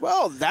first.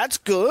 Well, that's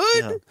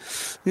good.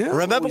 Yeah.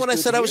 Remember when I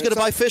said I was going to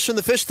buy fish in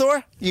the fish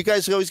store? You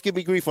guys always give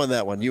me grief on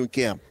that one, you and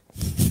Cam.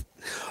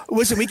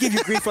 Listen, we give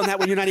you grief on that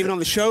when you're not even on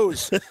the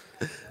shows.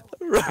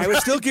 I was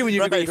still giving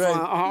you grief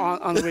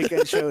on the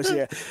weekend shows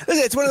here.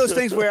 Listen, it's one of those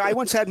things where I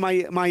once had my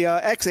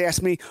ex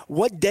ask me,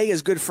 what day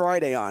is Good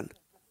Friday on?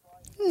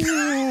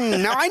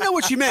 Now, I know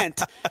what she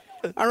meant.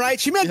 All right?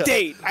 She meant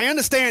date. I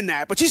understand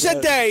that. But she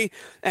said day,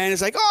 and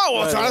it's like,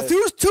 it's on a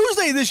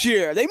Tuesday this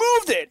year. They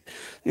moved it.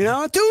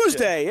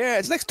 Tuesday. Yeah,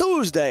 it's next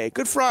Tuesday.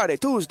 Good Friday,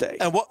 Tuesday.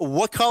 And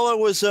what color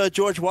was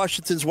George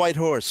Washington's white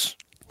horse?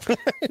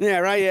 Yeah,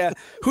 right, yeah.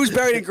 Who's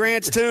buried in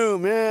Grant's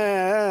tomb?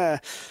 Yeah.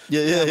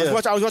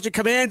 I was watching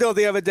Commando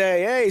the other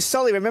day. Hey,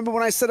 Sully, remember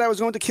when I said I was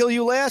going to kill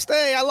you last?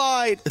 Hey, I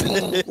lied.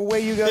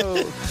 Away you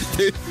go.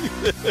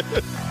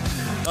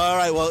 All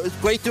right, well, it's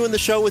great doing the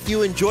show with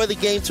you. Enjoy the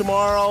game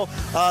tomorrow.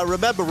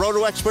 Remember,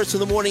 Roto Experts in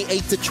the morning,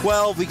 8 to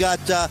 12. We got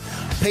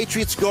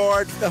Patriots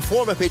guard,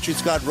 former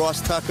Patriots guard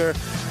Ross Tucker,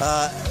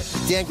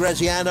 Dan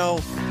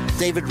Graziano,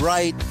 David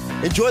Wright.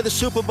 Enjoy the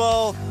Super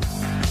Bowl.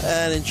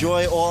 And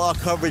enjoy all our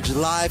coverage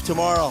live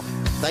tomorrow.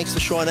 Thanks to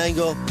Sean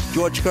Engel,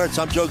 George Kurtz.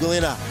 I'm Joe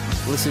Galena,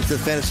 listening to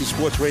the Fantasy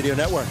Sports Radio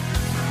Network.